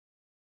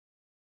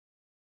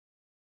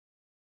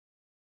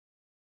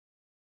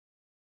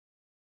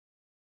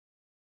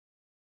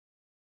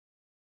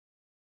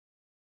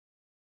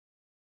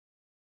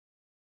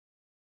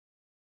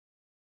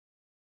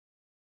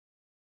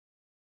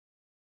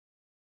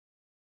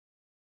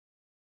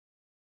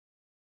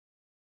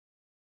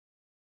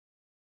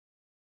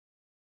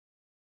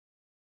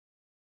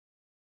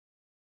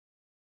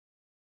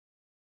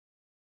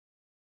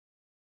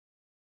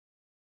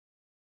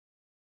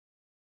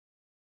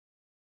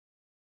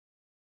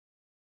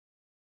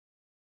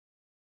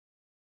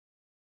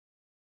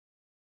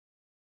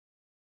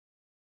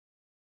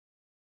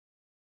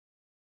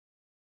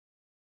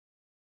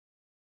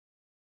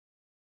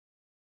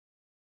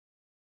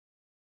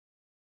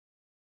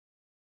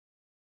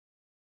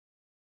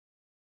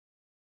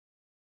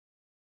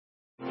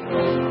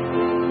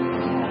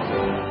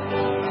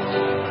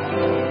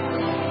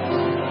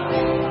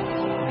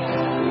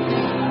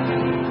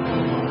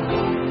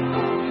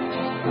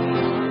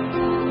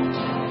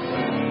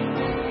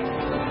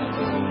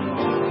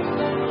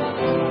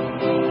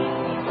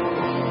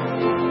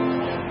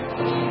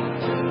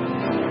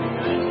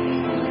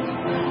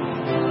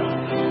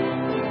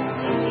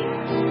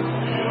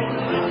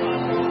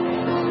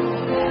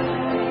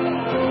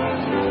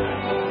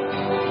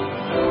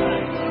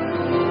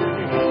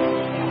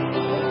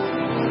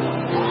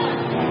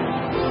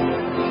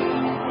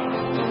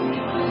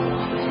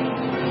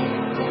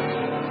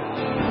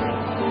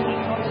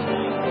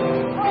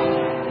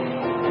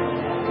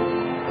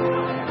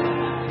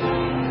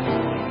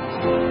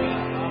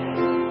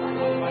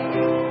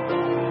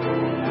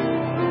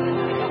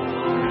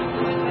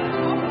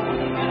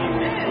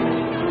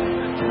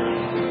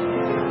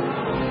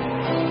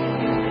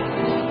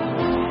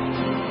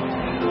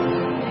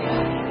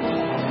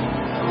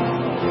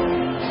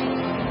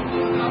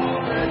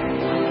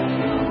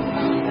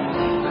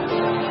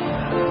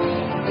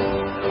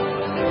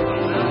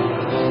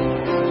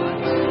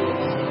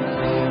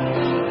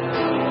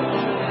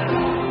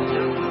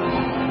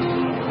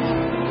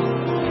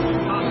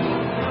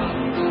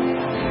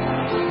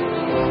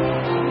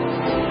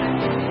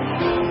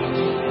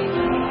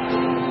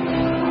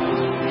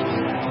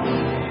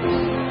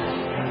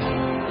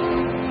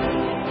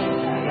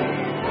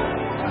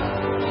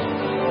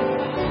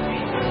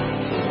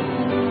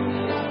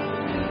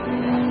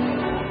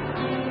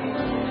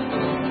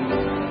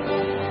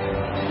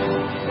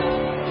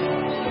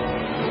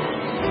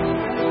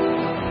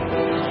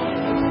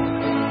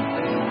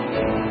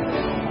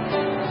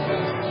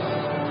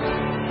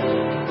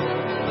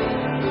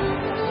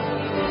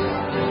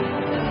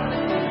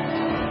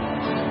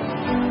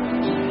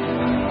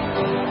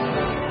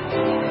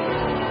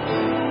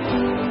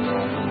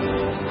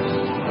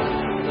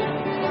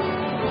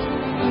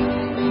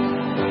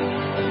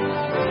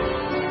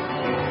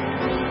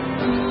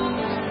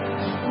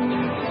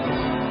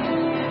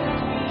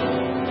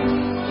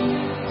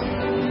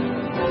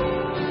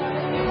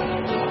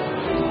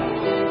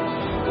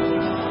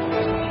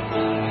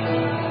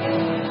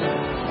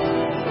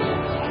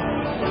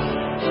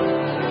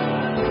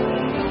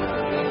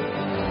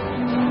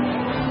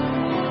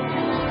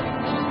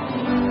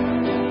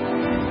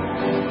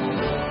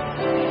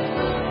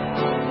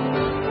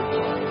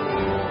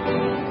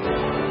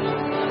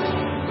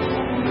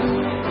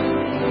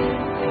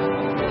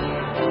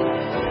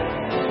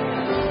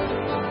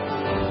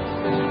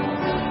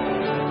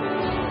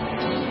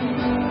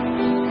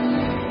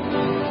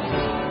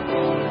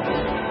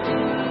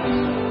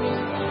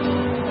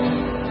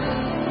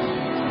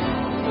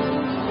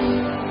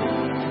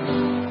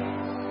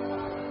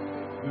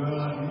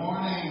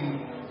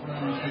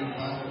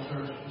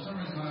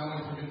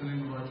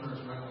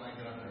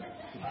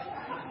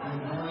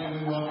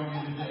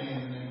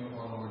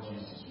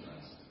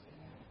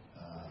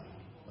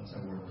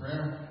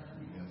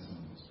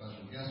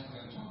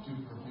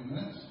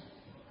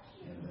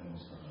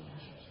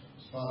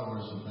Father,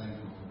 we're so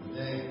thankful for the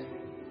day.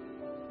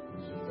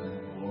 We're so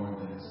thankful, Lord,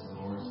 that it's the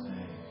Lord's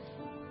day.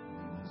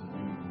 And it's a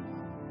beautiful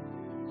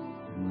one.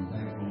 And we're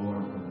thankful,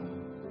 Lord, for the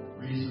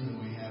reason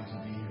that we have to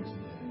be here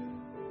today.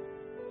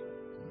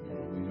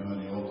 We know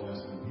in the Old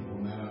Testament people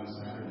met on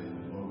Saturday,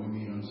 but Lord, we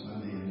meet on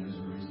Sunday, and there's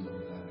a reason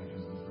for that,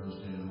 because the first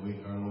day of the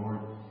week, our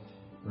Lord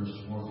burst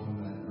forth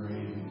from that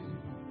grave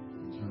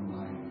and eternal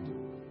life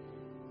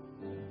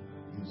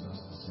gives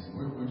us the same.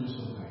 We're just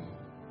so thankful.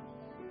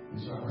 And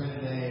so I pray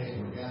today, as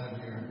we're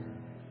gathered here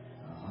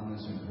on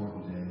this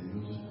important day, that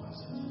you'll just bless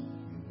us.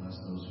 You'll bless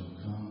those who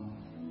come,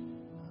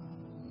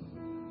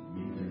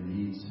 meet their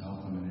needs,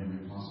 help them in every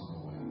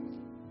possible way.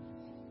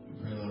 We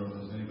pray, Lord, if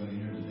there's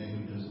anybody here today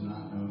who does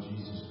not know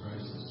Jesus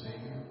Christ as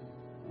Savior,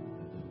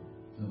 that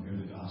they'll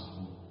hear the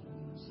gospel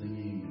and the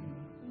singing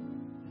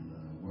and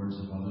the words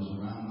of others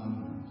around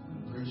them and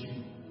the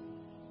preaching.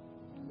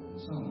 In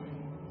some way,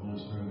 Lord, the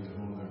Holy Spirit will get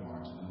hold of their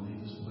hearts and they'll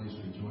leave this place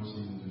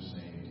rejoicing that they're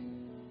saved.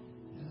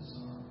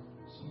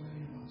 So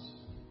many of us.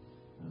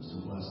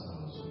 So bless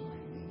those who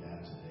might need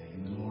that today.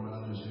 And then, Lord,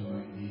 others who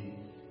might need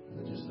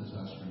just a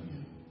touch from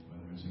you,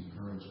 whether it's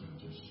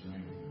encouragement or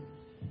strength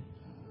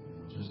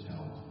or just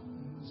help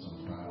in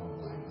some trial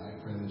of life. I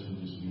pray that you'll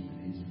just meet the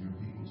needs of your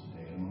people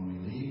today. And when we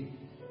leave,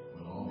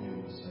 we'll all be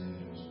able to say that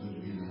it was good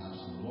to be in the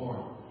house of the Lord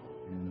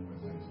and that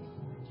we're thankful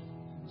for it.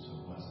 And so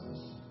bless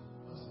us.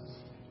 Bless us.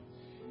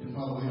 And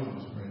Father, we don't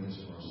just pray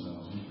this for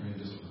ourselves. We pray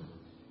this for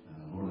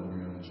Lord,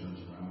 every other church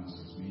around us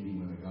that's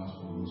meeting where the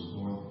gospel goes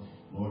forth.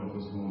 Lord, if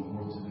it's going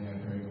forth today, I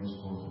pray it goes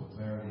forth with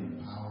clarity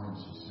and power and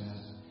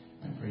success.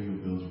 I pray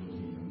you'll build your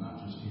kingdom,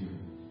 not just here,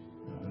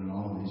 but in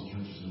all of these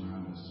churches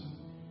around us.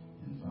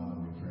 And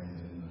Father, we pray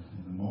that in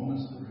the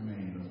moments that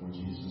remain before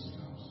Jesus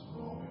comes,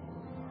 we'll all be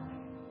working hard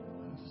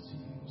to see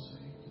people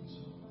saved. And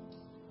so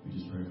we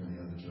just pray for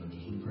the other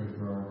churches. We pray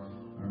for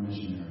our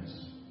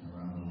missionaries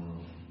around the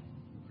world.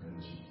 We pray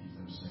that you keep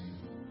them safe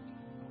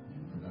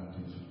and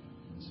productive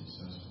and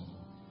successful.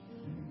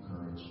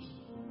 Encouraged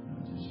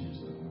to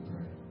use them, we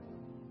pray.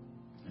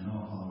 And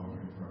all, Father, we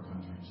pray for our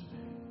country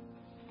today,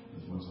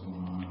 with what's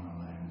going on in our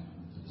land,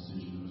 with the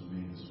decision that was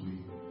made this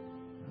week, with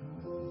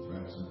the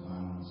threats of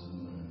violence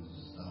and the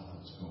stuff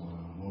that's going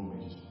on. Lord,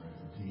 we just pray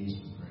for peace,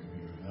 we pray for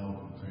your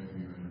help, we pray for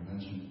your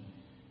intervention.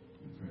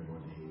 We pray,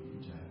 Lord, that you would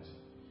protect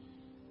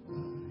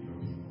your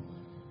people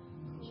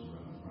and those who are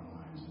on the front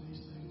lines in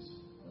these things,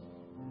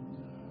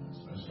 and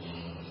especially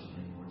the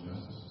Supreme Court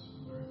justices.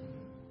 We pray for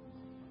them.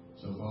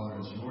 So, Father,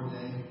 it's your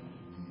day.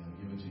 We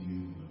give it to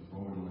you. We look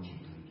forward to what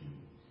you're going to do.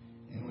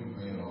 And we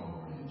pray it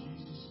all, Lord, in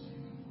Jesus'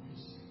 name and for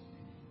his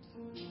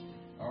sake.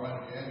 All right,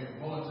 if you have your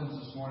bulletins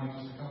this morning,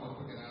 just a couple of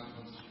quick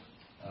announcements.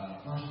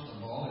 First of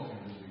all, if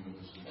you're visiting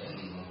with us today,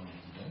 we welcome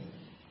you today.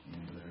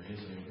 And there is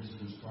a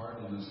visitor's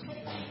card in the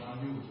seat right in front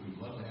of you, which we'd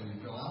love to have you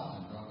fill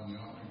out and drop in the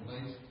offering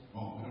plate.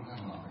 Oh, we don't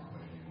have an offering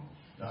plate anymore.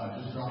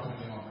 Just drop it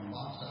in the offering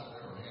box out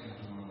there or hand it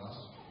to one of us.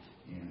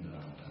 And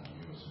that will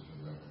give us a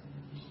good record of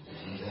your visit.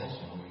 There's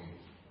also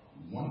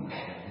one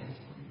gift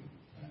for you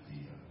at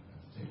the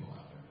table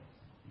out there,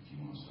 if you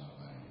want to stop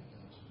by and get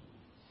that too.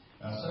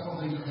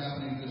 Several things are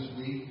happening this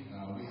week.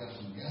 We have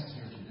some guests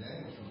here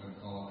today, which we're going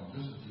to call up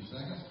in just a few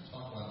seconds to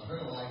talk about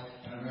Trail Life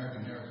and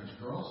American Heritage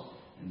Girls,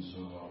 and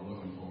so we're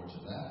looking forward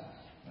to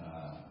that.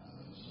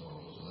 So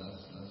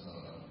that's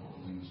an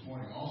important thing this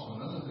morning. Also,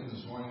 another thing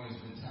this morning is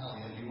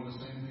Vitalia. Do you want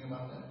to say anything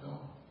about that, Bill?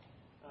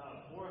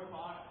 4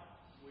 o'clock.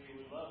 We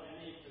would love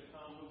any to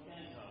come who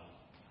can come.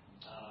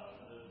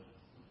 The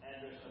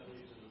address, I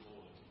believe, is in the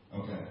bulletin.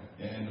 Okay.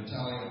 And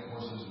Vitalia, of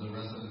course, is the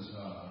residence,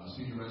 the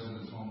senior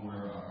residence home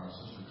where our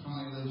sister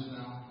Connie lives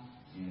now.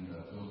 And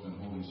Phil's been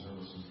holding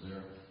services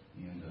there.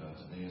 And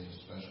today is a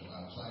special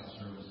outside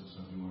service. And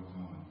so if you want to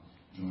come and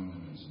join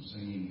them in some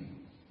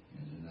singing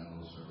and in that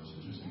little service,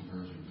 and just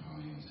encouraging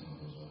Connie and some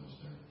of those others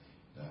there,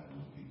 that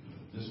would be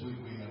good. This week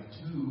we have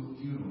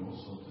 2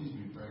 funerals, so please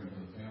be praying for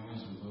the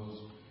families of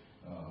those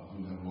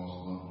who have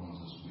lost loved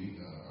ones this week.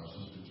 Our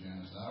sister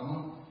Janice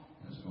Allen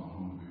has gone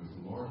home to be with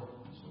the Lord,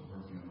 and so her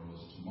funeral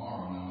is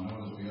tomorrow. Now,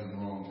 notice we have the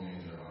wrong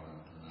day there on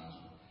our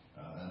announcement.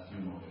 That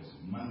funeral is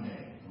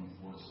Monday from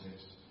 4 to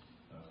 6,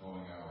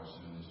 calling hours,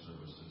 and the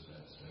service is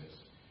at 6.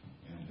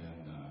 And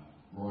then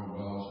Roy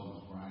Wells, who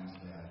was Brian's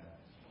dad,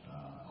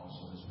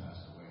 also has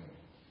passed away,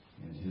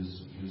 and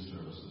his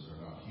services are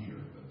not here,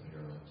 but they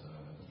are at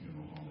the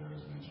funeral home there,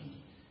 as mentioned,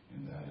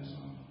 and that is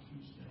on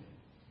Tuesday.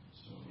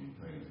 So be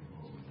praying for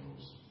both of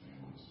those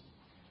families.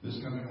 This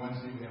coming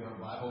Wednesday, we have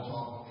our Bible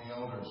talk with the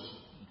elders.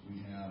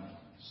 We have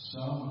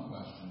some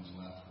questions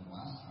left from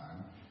last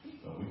time,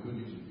 but we could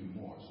use a few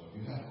more. So if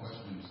you have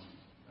questions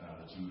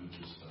that you would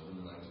just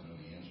really like to know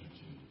the answer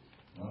to,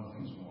 a lot of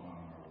things going on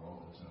in our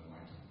world that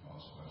might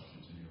cause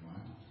questions in your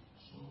mind.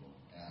 So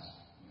ask,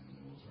 and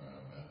we'll try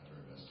our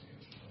very best to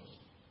answer those.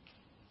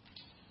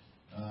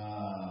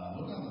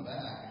 Look on the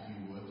back, if you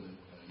would.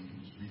 You can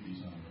just read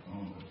these on your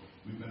own, but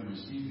we've been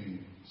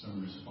receiving some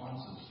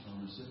responses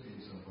from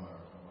recipients of our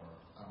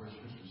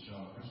Operation Christmas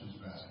Shop Christmas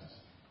baskets.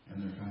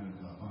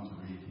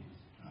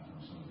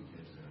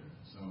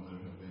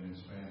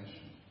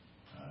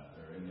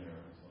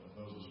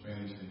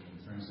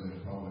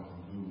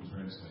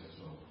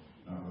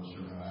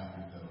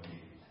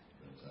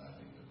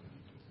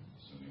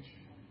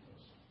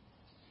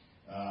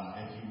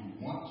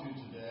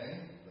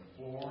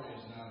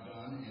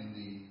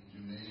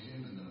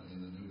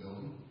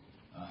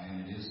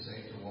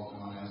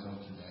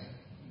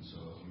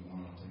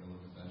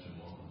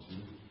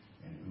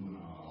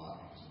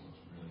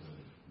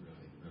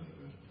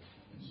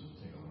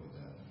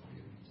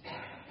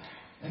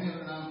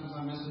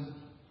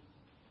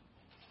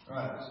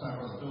 time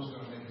Brother Phil's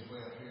going to make his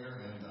way up here,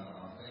 and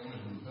our family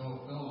who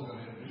Phil's going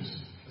to introduce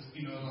because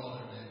he knows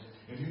all their names.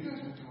 If you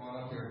guys would come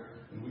on up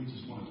here, and we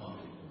just want to talk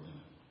to you for a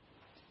minute.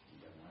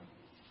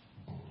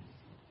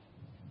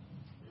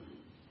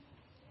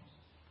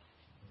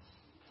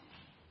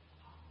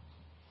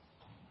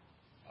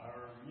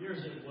 Our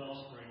years at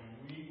Wellspring,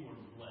 we were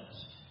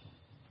blessed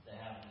to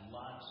have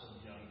lots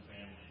of young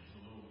families,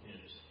 little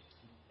kids.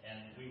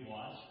 And we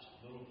watched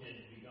little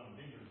kids become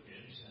bigger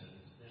kids and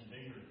then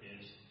bigger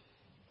kids.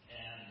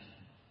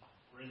 And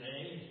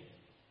Renee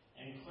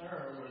and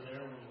Clara were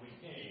there when we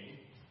came.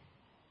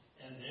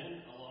 And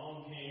then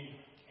along came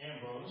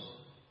Ambrose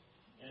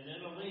and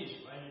then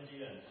Elise right at the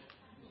end.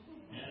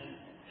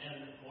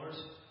 And of course,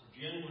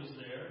 Jen was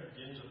there.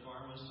 Jen's a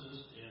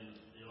pharmacist in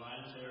the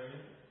Alliance area.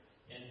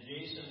 And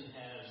Jason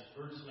has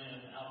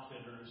Birdsland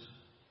Outfitters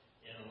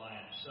in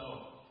Alliance.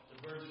 So, the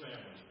Birds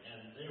family.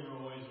 And they were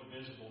always a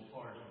visible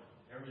part of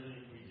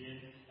everything we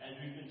did, as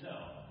you can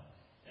tell.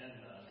 And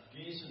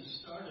Jason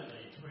started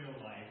a trail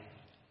life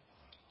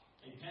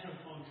and kind of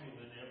functioned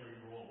in every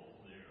role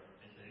there,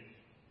 I think.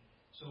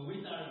 So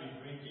we thought it'd be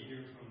great to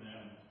hear from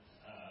them.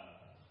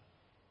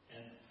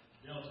 And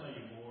they'll tell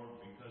you more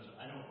because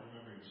I don't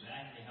remember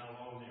exactly how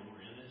long they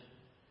were in it.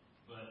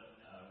 But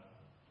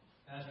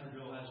Pastor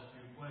Bill has a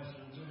few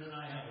questions, and then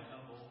I have a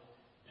couple.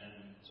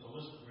 And so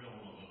let's grill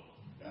them a little.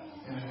 Yeah.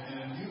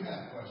 And if you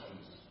have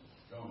questions,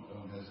 don't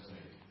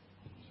hesitate.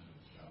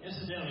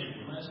 Incidentally,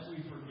 lest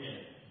we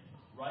forget,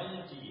 right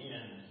at the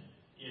end,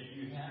 if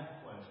you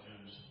have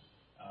questions,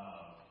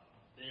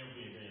 they'll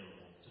be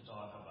available to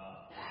talk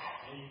about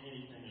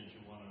anything that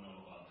you want to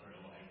know about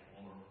Trail Life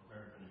or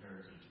American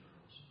Heritage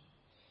Girls.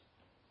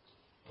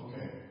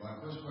 Okay, my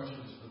first question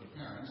is for the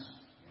parents,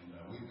 and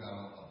we've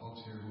got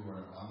folks here who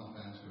are on the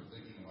fence who are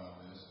thinking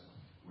about this.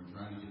 We're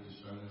trying to get this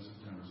started in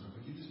September. So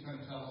could you just kind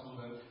of tell us a little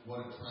bit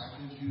what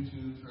attracted you to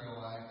Trail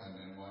Life, and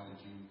then why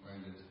did you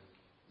find it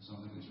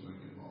something that you want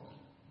to get involved in?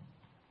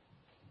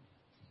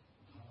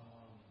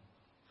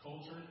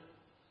 Culture.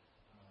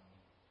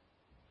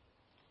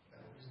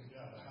 That reason to get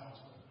out of the house,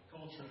 but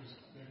culture is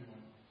a big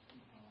one.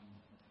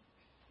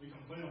 We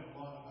complain a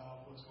lot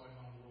about what's going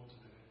on in the world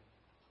today,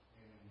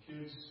 and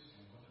kids,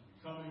 and what they're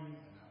becoming,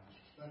 and how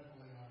disrespectful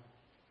they are,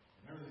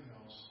 and everything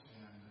else.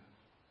 And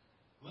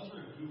unless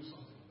we're going to do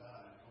something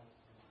about it, don't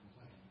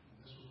complain. And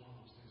this was one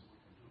of those things that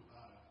we could do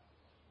about it,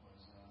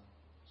 was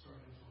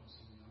start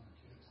influencing the younger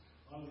kids.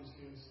 A lot of these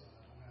kids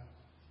don't have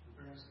their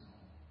parents in the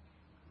home.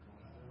 They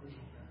don't have their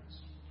original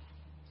parents.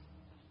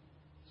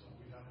 So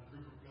we have a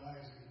group of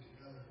guys that get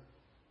together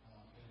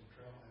in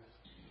Trail Life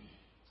that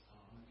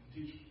can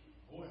teach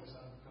boys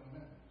how to become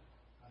men.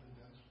 I think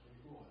that's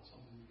pretty cool. It's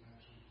something you can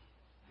actually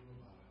do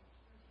about it.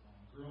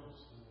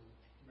 Girls, the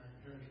American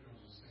Heritage Girls,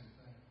 is the same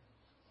thing.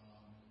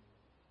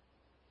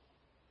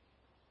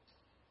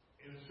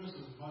 It's just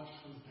as much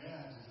for the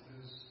dads as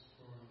it is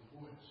for the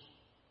boys.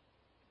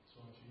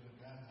 So if you get a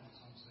dad that's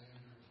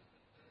unsaved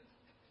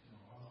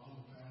or on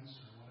the fence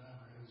or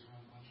whatever it is,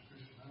 around a bunch of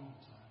Christian men all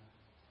the time,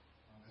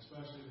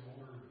 especially in the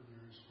older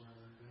years where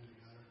they're getting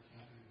together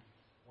camping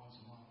once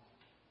a month.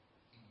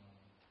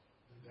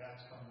 The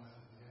dads come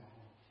with,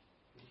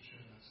 get to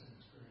share that same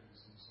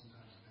experience, and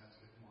sometimes the dads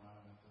get more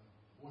out of it than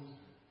the boys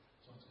do.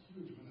 So it's a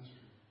huge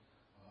ministry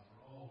for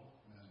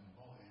all men of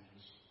all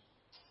ages.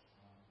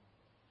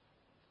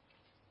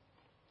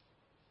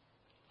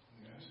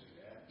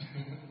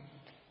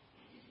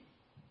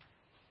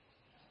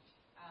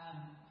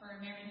 For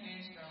American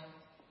Heritage Girls,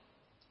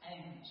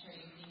 I'm sure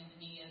you've seen in the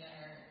media that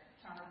our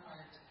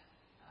counterpart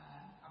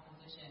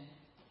opposition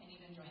can't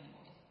even join the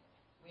boys.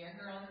 We are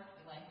girls,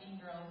 we like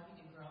being girls, we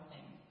do girl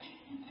things,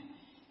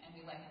 and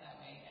we like it that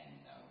way,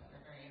 and so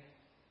we're very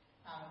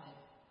proud that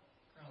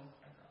girls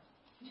are girls.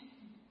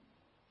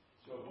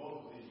 So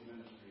both of these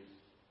ministries,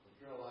 the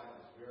Trail Life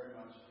is very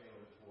much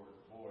tailored toward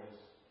boys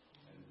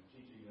and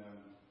teaching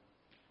them.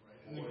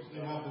 Right, and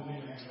they have the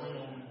name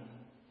Trail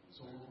Men,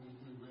 so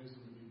we raise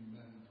them to be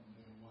men from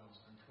day one.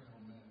 So they're trail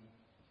men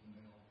from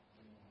day one.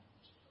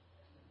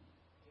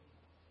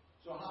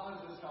 So how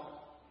does this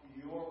help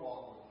your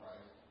walk with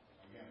Christ?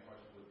 Again,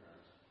 question for the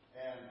parents.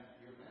 And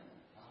your family.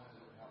 How has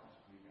it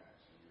helped you guys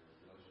in your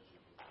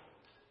relationship with God?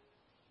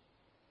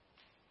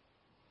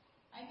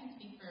 I can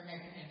speak for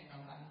American Heritage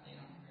Girls. Obviously, I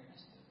don't have very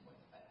much to do with the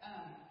boys, but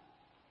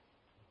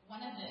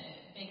one of the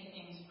big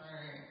things for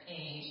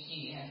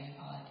AHG, as we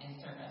call it, is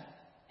service.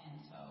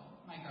 And so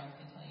my girls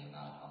could tell you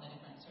about all the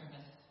different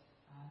service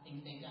things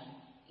they've done.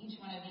 Each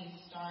one of these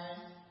stars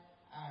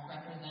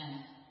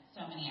represents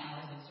so many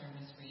hours of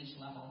service for each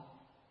level.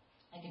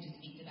 I could just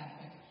speak to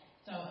that quick.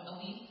 So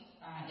Elise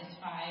is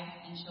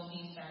 5, and she'll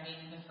be starting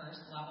the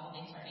first level.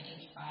 They start at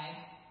age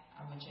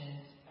 5, which is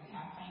a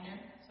Pathfinder.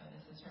 So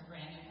this is her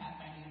brand new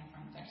Pathfinder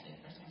uniform. It's actually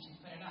the first time she's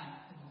put it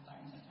on because we'll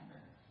start in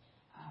September.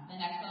 The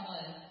next level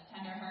is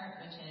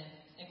Tenderheart, which is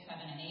 6, 7,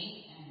 and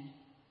 8, and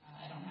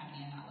I don't have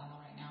any in that level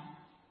right now.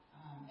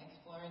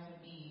 Explorers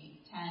would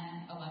be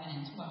 10,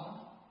 11, and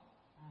 12.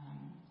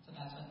 So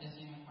that's what this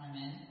uniform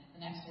is.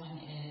 The next one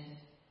is,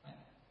 9,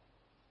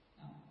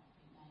 10,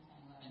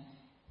 11.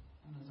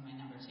 And those are my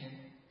numbers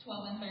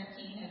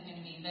 13 is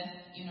going to be this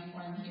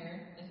uniform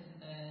here. This is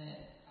the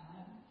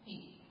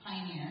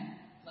Pioneer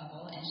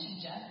level, and she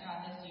just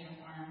got this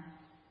uniform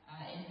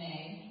in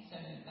May, so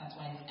that's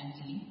why it's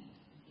empty.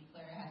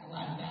 Clara has a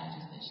lot of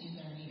badges that she's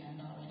already earned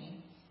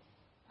already.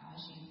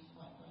 She's,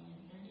 going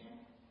into third year?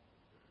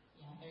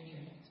 Yeah, third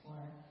year to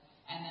explore.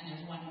 And then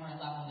there's one more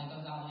level that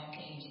goes all the way up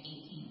to age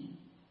 18.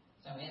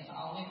 So it's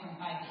all the way from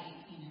 5 to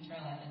 18, and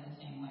Trail Life is the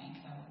same way,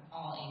 so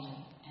all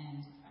ages.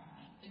 And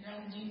the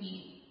girls do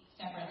meet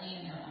separately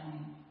in their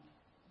own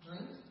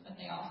groups, but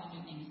they also do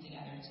things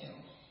together too.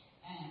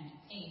 And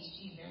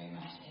AHG very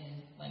much is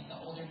like the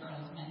older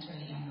girls mentor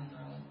the younger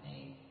girls.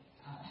 They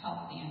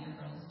help the younger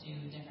girls do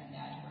different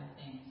badge work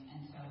things,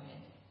 and so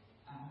it's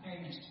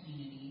very much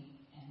community,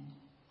 and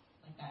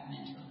like that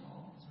mentor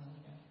role is really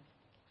good.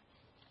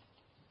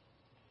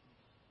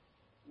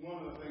 One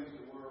of the things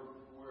that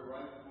we're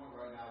right at the point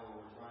right now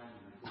where we're trying to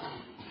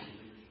recruit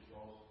leadership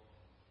roles,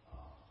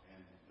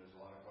 and there's a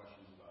lot of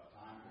questions about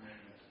time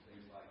commitment and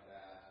things like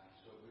that.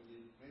 So could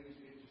you maybe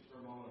speak just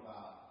for a moment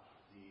about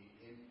the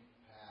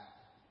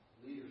impact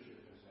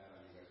leadership has had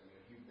on you guys? I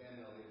mean, if you've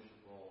been in a leadership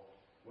role,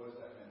 what has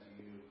that meant to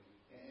you?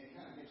 And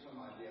kind of give some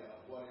idea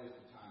of what is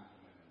the time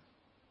commitment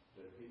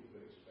that people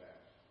could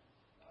expect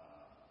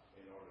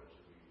in order to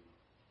be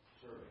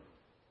serving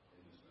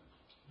in this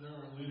ministry. There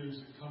are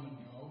leaders that come and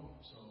go,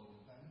 so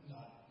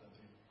not that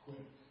they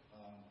quit.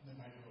 They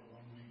might do it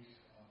 1 week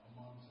a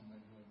month, they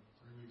might do it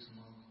 3 weeks a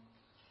month.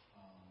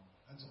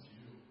 That's up to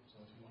you.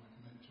 So if you want to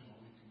commit to a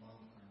week a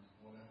month or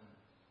whatever,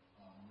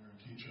 you're a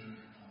teacher.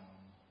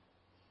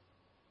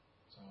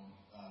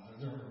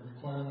 There are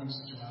requirements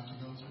that you have to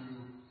go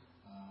through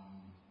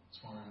as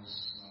far as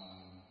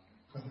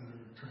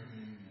predator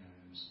training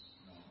and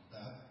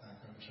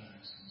background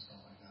checks and stuff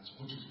like that, so,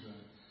 which is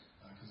good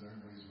because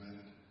everybody's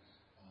vetted.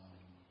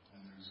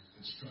 And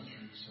it's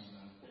structured so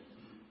that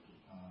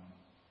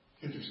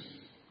kids are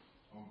safe.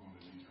 I won't go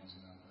into details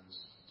of that, but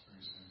it's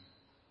very safe.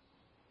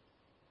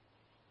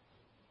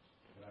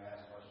 Can I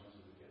ask questions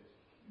of the kids?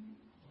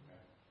 Okay.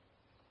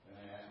 Can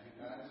I ask you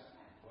guys,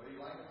 what do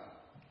you like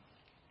about it?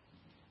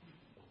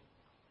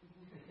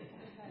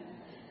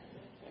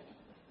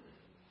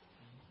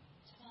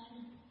 It's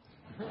fun.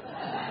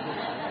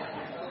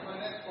 That was my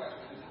next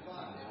question. Is it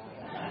fun?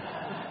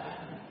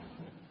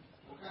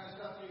 What kind of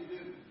stuff do you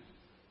do?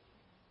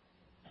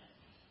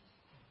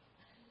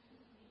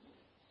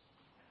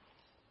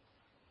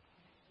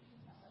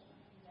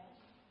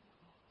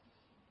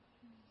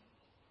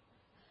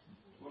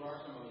 What are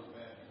some of those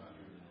badges on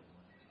your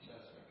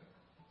chest?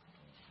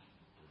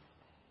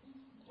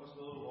 What's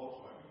the little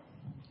Volkswagen?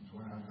 Do you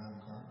want to drive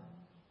a car?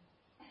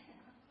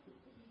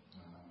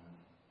 No, not yet.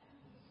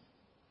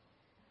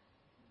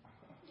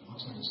 It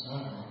looks like it's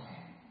fun, huh?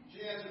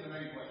 She answered the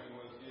main question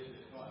was, is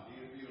it fun? Do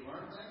you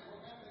learn things? What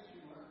kind of things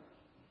do you learn?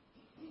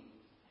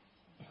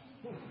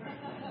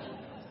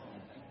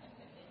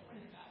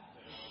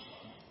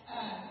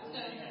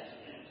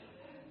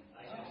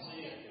 I can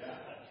see it. Yeah.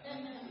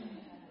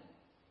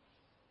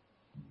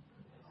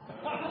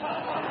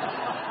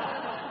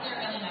 They're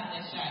really not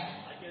this shy.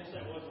 I guess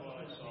that wasn't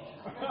what I saw.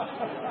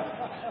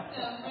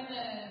 So for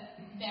the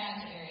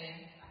badge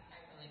areas, I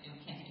really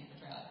can't speak for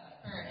Trail Life, but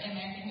for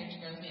American Heritage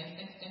Girls, we have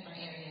 6 different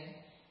areas,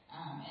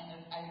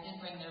 and I did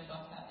bring their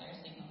books out there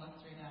so you can look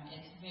through them.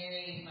 It's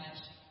very much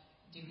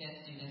do this,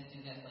 do this, do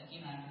this. Like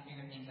you don't have to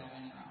figure things out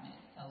on your own. It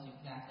tells you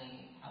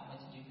exactly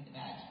what to do for the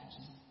badge, which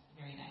is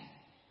very nice.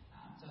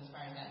 So as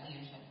far as that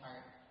leadership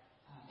part,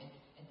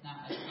 it's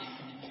not much time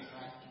commitment for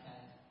us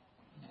because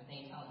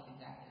they tell us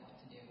exactly what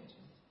to do, which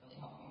is really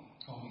helpful.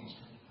 How long has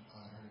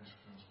Heritage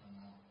Girls been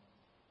now?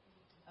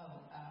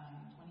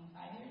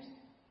 25 years.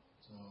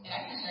 So It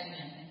actually started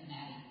in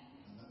Cincinnati.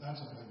 that's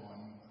a big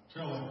one.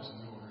 Trail Life is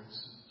newer.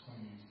 It's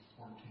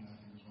 2014, I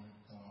think, is when it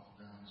got off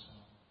the ground. So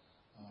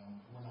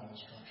we're not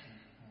as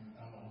structured, and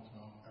I don't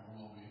know if ever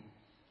will be.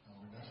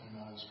 We're definitely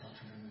not as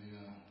structured in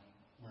the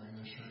wearing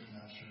this shirt and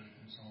that shirt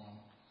and so on.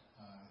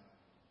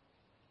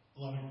 A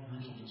lot of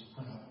groups will just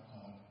print up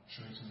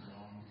shirts of their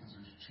own because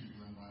they're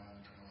cheaper than buying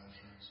other Trail Life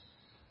shirts.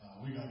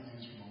 We got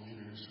these from the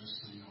leaders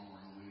just so you know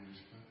we're the leaders,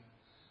 but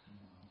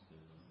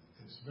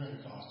it's very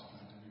cost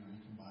effective.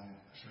 You can buy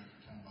a shirt for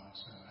 $10,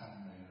 have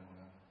them made or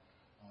whatever.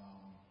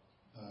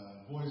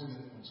 The boys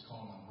get what's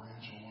called a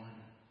branch award.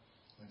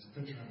 It's a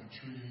picture of a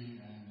tree,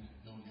 and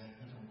you'll get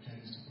different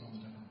pins to put on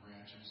the different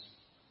branches.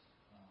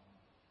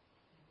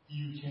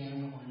 You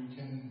can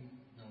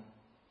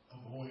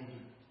avoid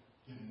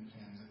getting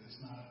pins.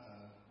 It's not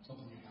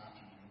something you have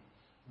to do.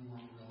 We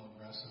weren't real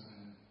aggressive,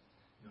 and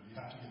you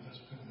have to get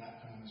this pin and that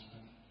pin and this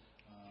pin.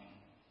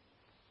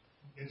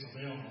 It's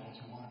available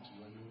if you want to,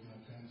 and you'll get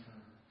a pin for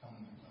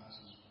coming to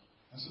classes.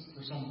 And so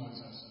for some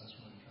boys, that's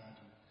really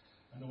attractive.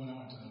 I know when I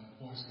went to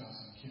Boy Scouts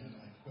as a kid,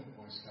 I quit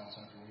Boy Scouts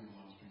after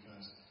Webelos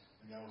because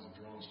the guy was a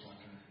drill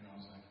instructor. I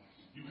was like,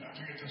 you have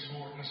to get this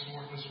sword, this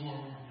sword, this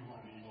sword. And he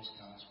wanted Eagle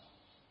Scouts.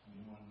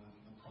 And he wanted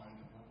the pride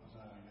that went with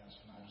that, I guess.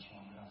 And I just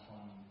wanted to have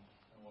fun, and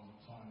it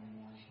wasn't fun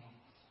anymore. So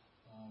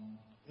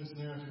it's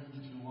there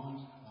if you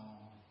want.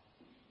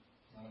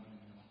 Not a big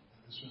deal.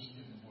 it's just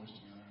getting the boys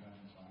together and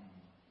having fun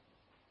and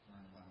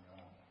learning about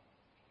God.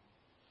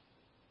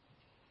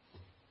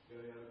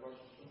 Any other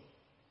questions, Joe?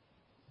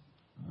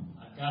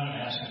 I've got to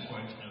ask a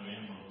question of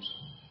Ambrose.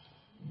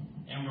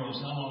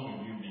 Ambrose, how long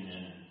have you been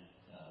in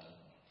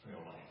Trail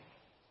Life?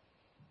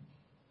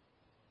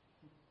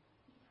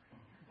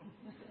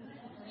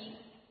 3.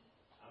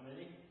 How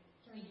many?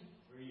 3.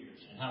 3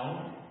 years. And how old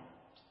are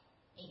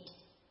you? 8.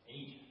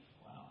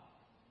 8. Wow.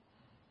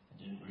 I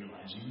didn't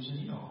realize he was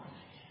any older.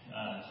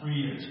 3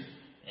 years.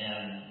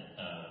 And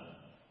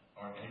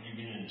have you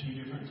been in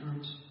 2 different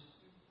troops?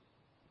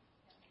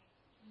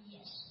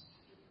 Yes.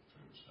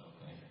 Troops,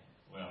 okay.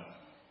 Well,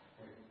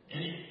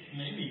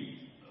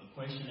 maybe a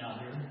question out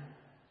here.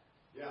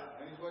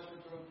 Yeah, any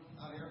questions from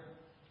out here?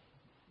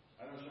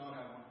 I know Sean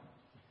had one.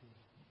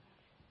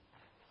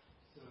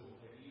 So,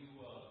 have you,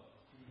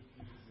 through this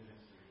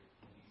ministry,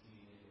 have you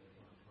seen anybody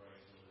come to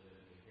Christ or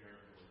that the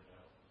character worked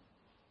out?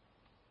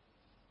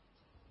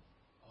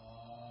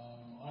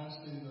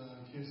 Honestly,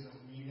 the kids that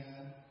we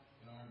had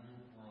in our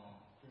group were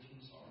all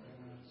Christians already.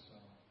 So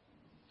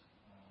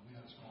we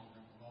had a small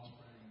group at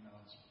Wellspring, and now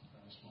it's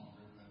got a small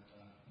group at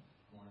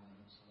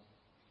Gorman. So.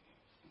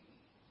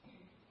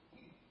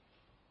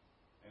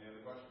 Any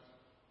other questions?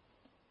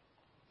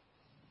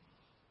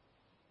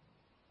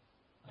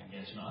 I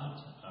guess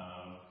not.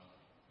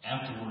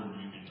 Afterward,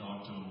 you can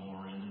talk to them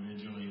more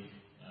individually.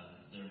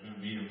 They're going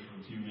to be here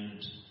for a few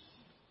minutes.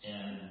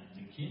 And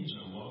the kids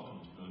are welcome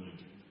to go to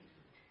church.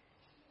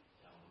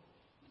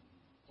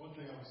 One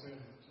thing I would say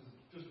to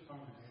just the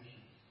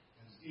congregation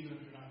is even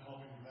if you're not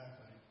helping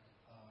directly,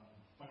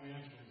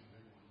 financially is a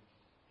big one,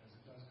 as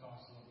it does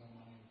cost a little bit of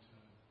money to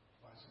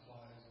buy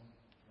supplies, and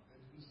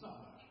it's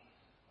not much.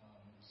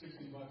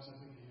 $60 I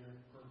think a year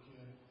per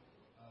kid.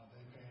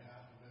 They pay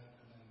half of it,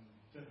 and then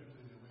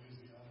typically they raise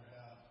the other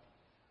half.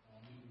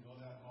 You can go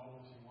that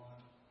model if you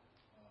want.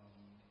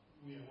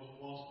 We at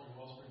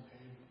Wellspring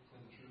paid for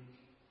the church,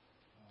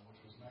 which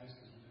was nice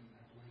because we didn't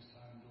have to waste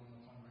time doing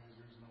the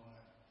fundraisers and all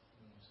that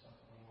stuff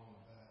that went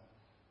along with that.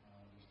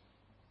 Just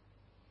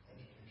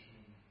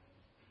education.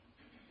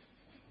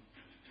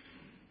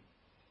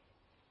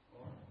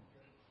 All right.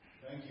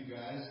 Thank you,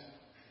 guys.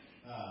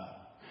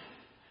 Are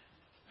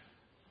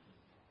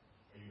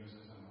you going to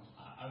say something else?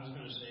 I was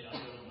going to say I'm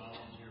going to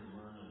volunteer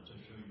Myrna to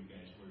show you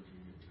guys where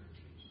junior church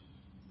is.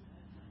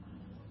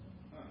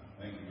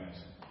 Thank you, guys.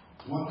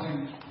 One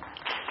thing.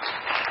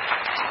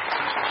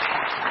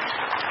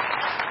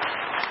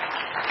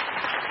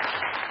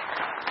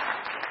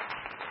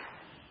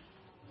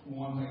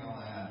 One thing I'll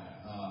add.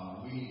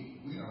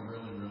 We are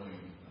really, really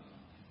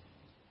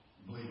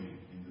believing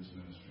in this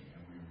ministry,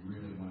 and we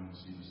really wanting to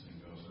see this thing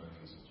go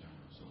starting in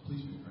September. So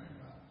please be praying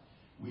about it.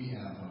 We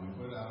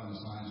put it out on the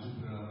signs. We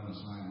put it out on the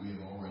sign. We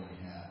have already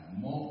had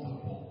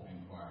multiple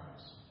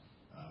inquiries.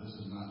 This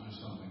is not just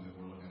something that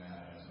we're looking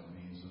at as a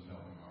means of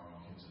helping our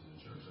own kids in the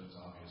church. That's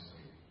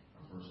obviously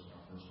our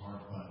first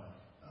heart, but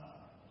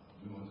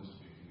we want this to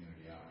be a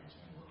community outreach,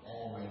 and we're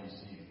already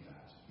seeing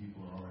that.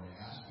 People are already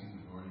asking.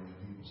 We've already had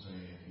people say,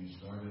 if you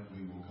start it,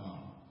 we will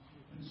come.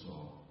 And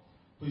so,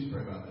 please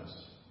pray about this,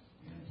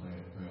 and pray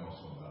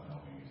also about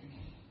helping if you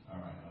can. All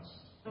right, let's.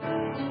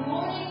 Good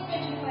morning,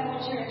 Bridget Bible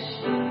Church.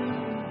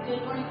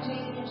 Good morning,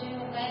 Jason and Jim.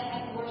 I'm glad to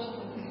have worship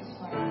with you this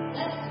morning.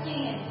 Let's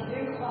stand for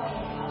very quiet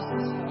in the house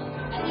this morning.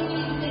 I think we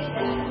need to fix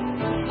that.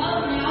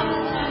 Mom, now is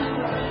the time to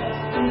worship.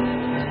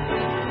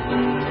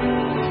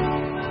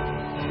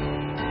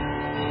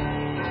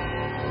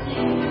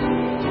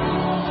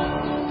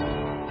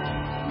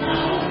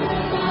 Now is the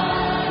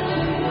time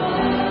to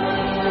worship.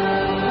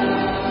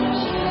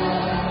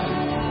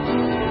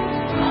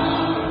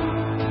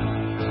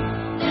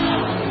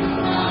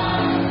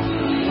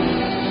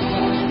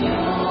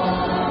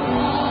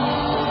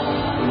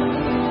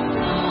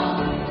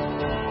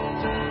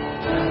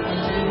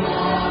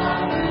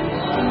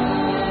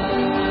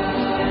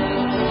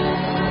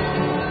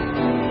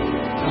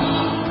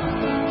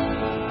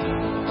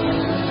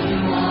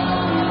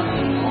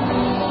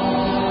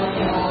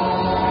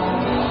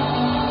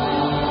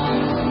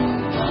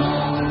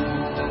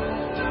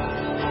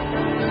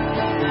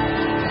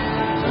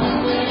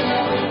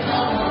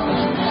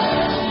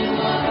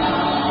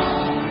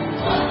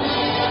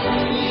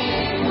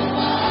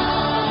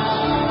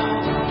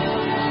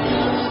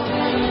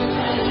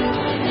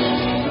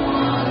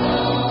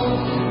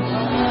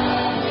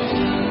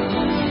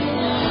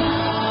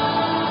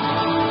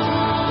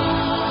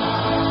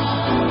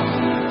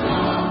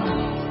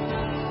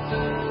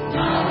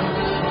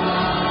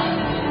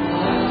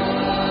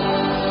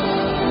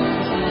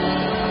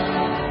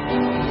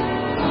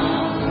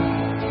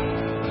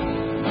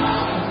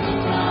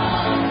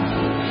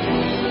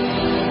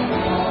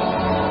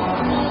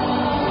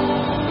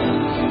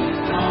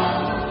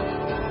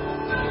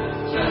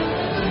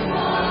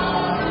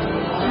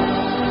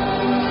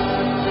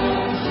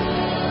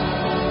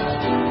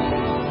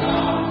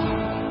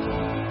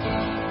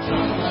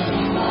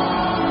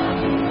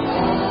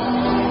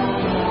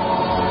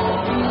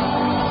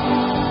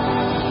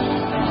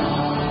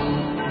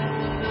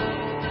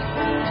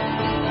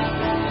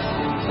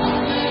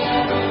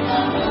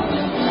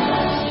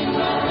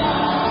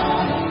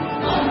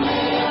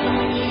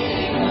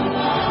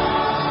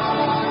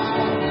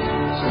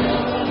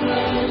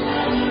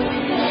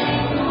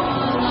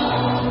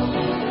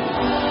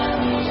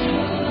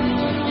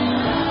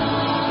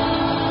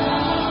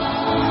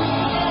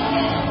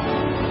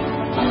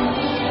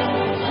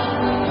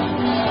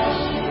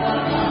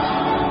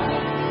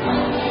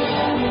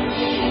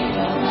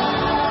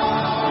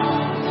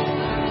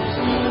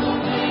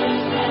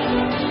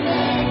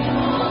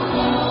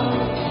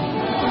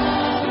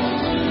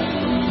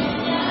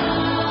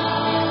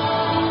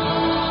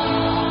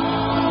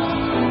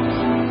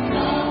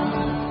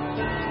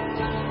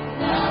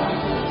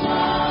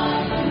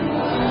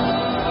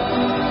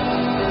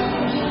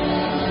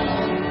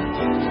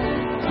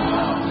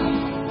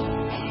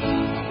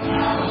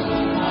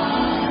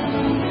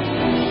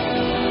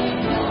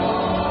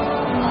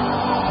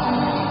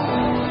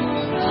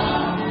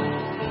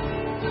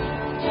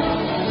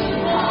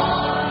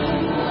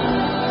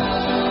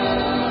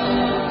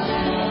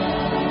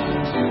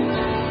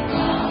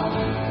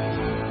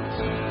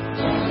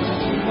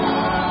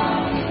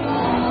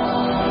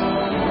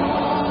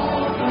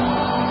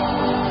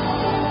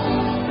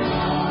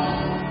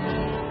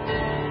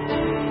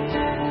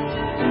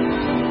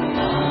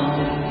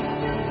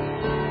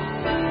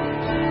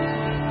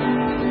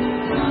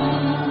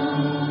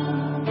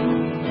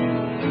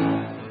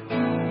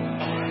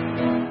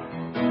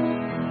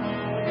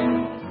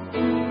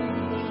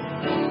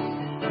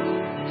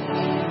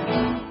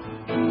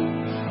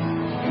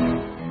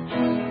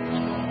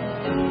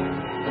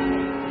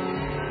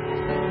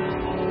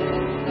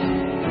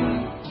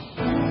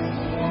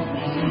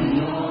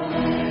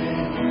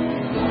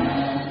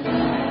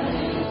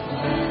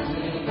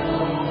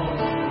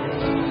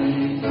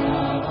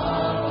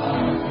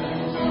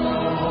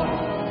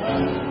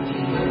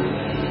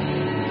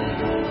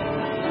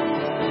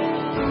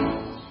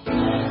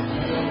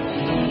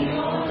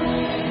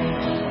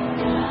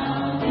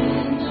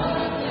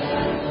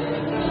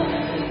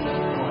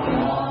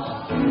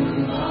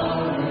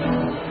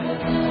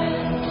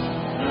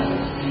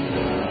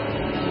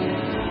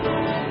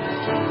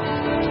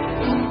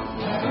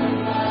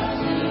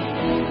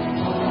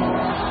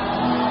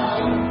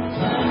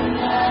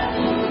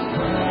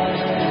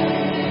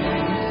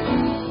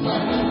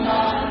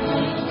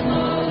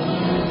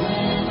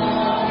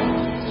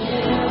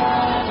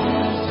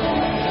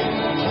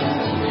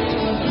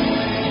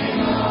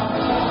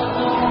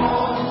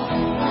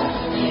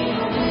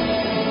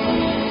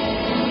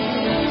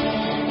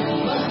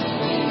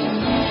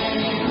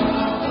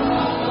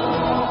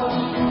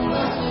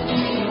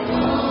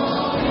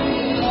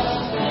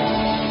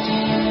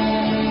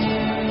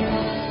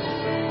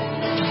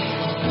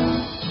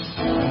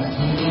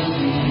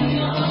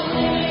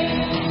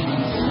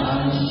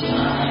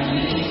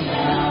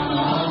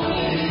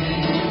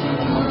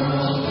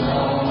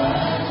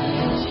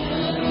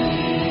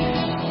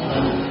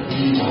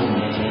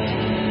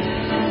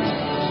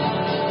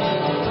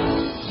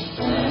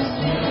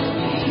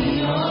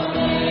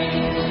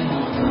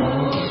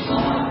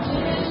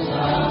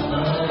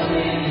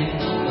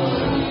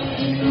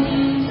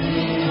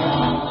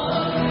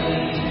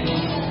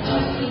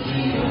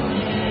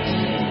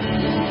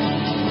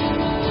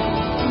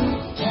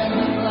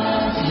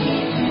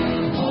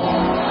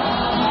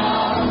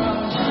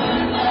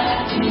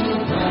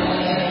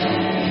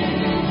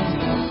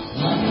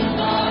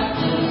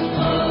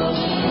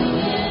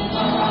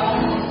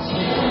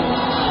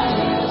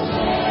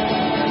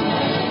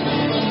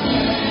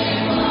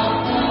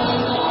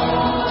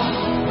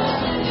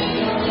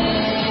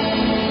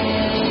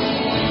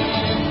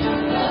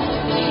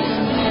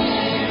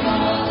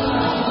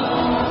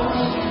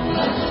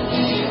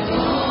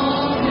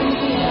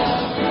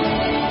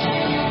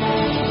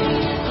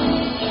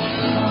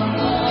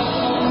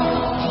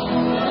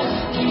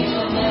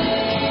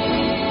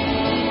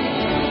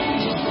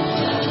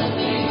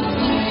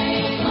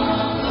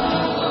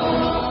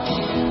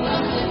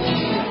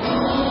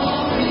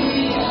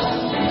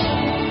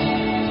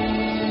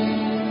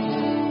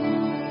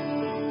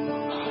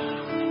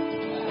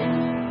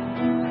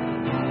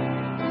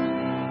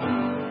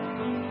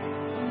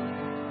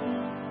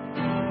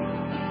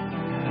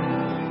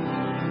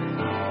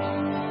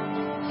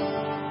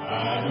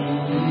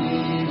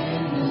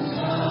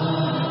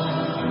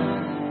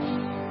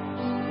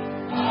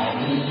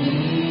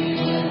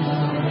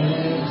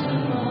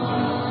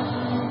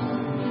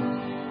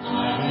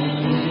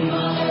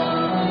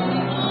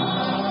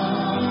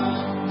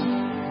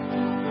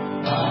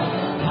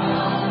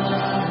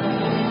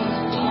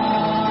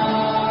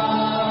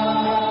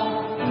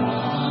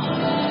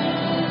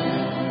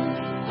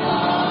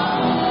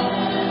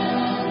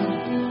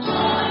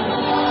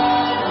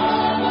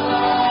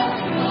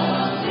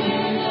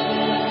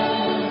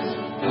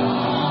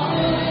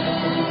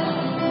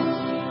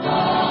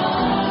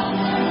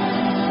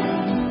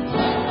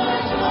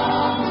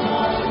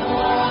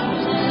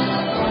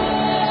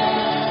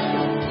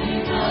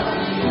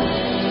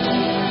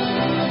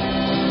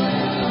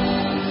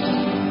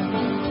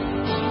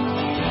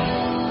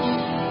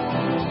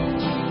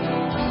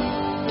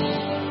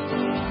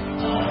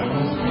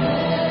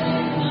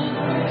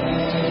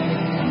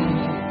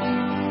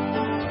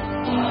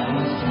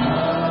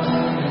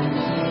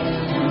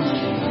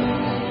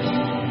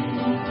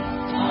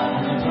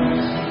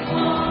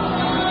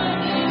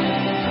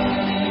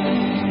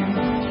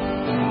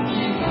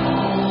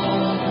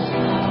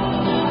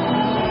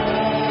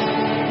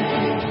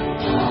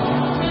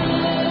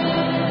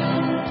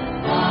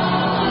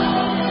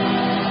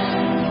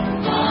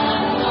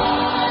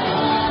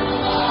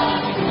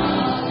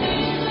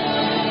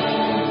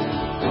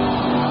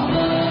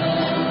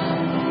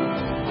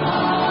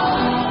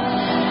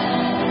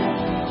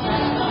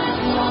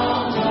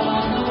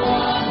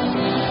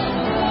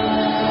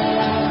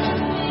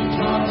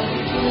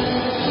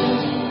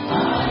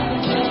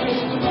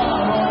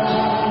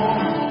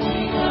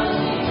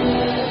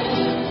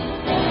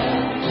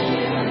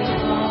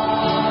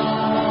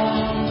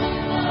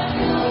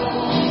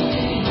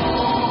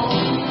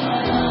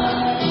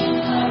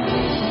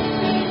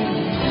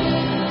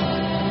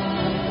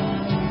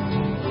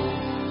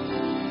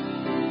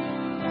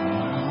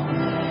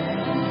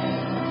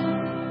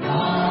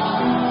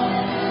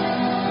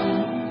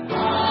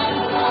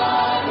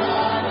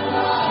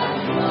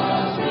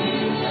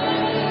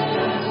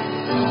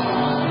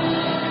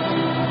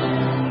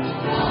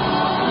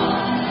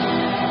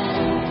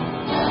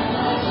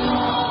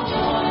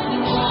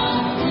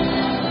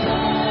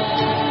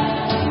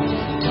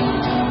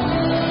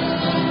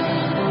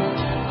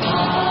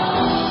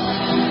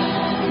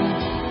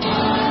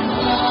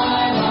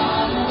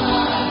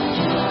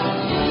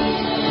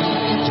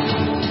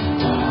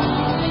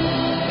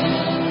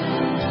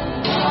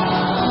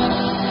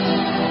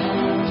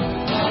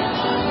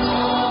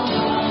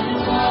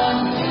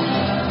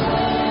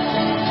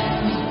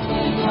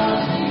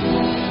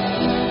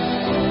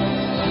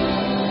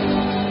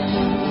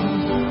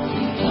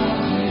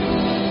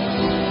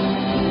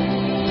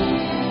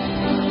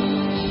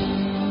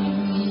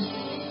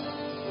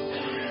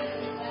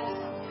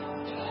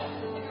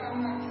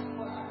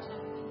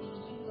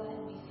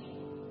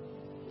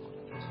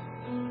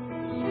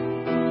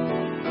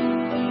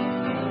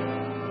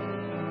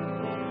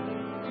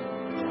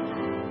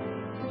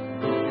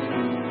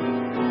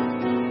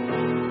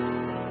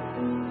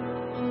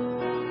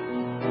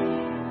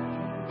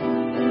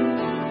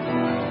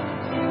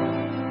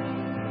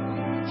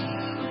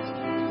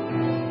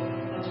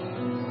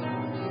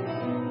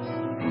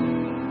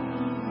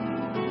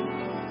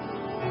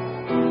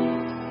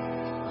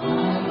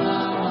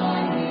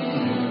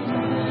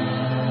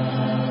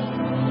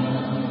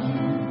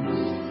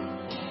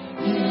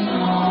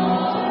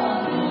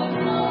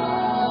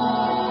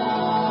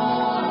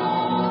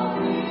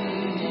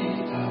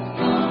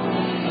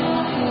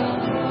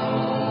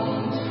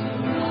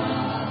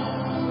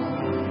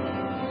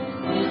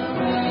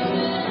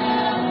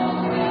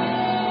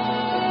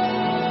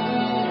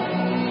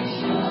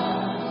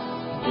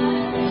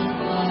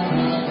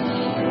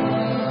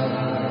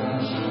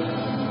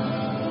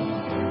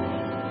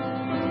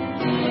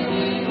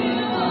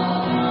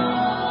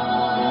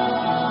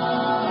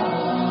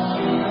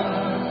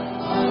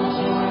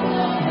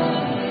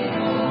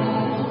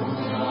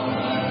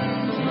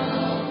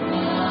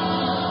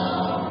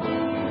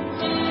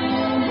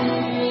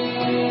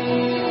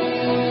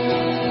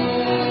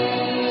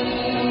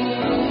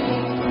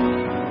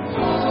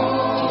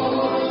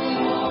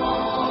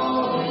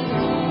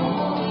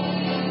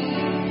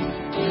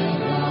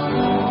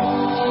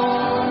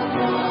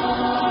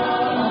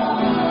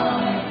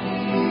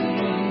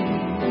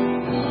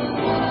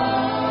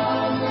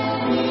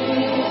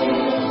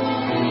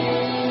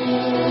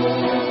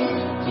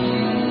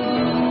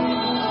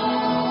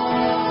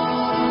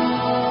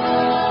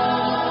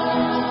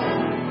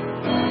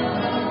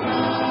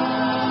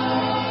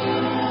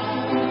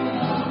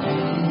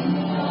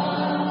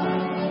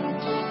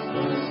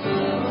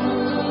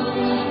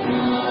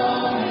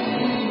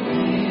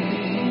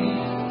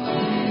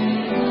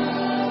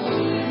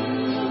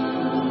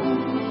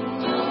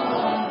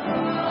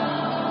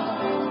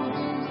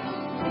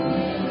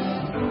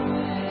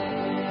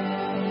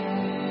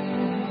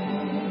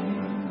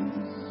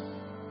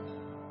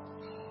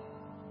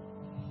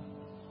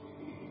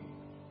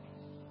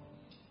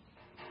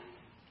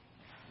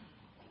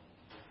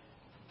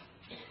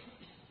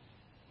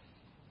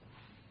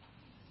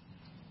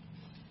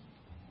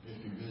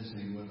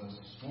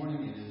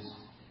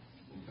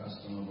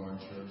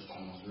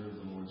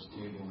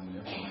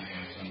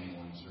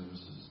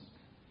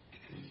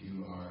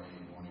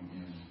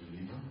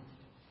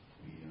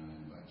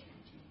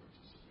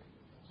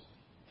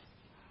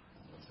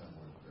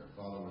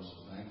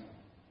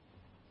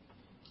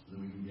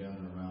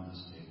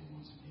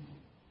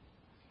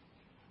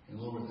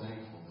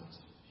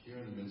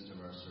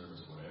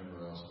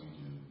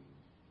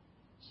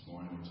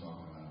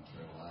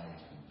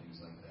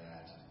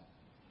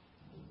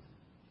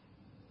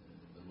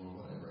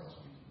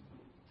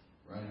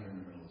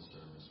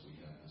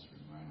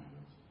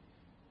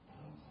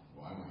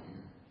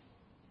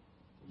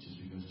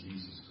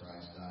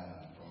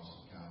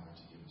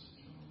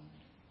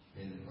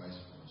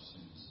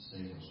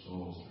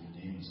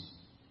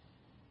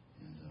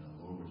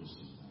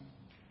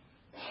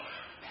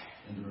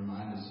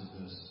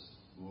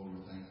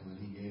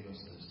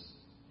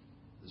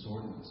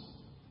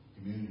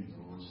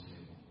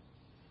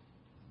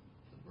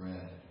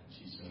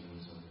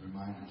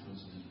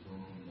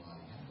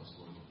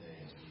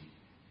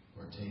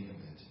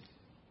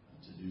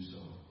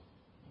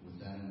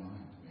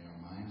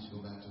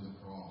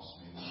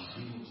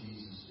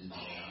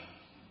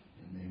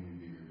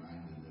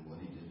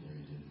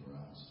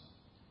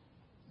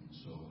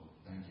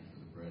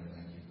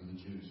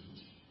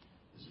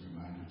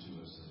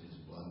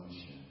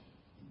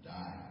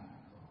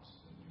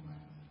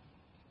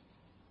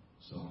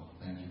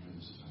 thank you for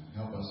this time.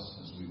 Help us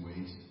as we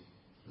wait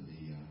for the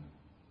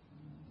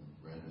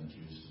bread and the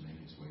juice to make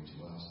its way to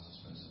us, to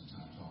spend some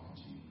time talking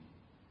to you.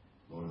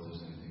 Lord, if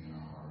there's anything in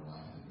our heart or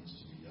life that needs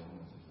to be dealt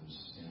with, if there's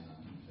sin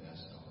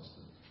unconfessed, help us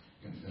to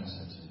confess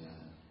it and then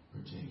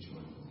partake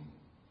joyfully.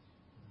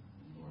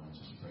 Lord, I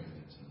just pray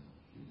that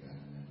you guide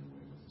in every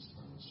way with this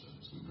part of the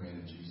service. We pray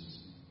in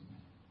Jesus' name.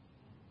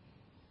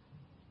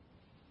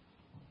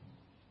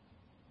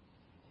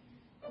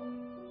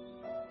 Amen.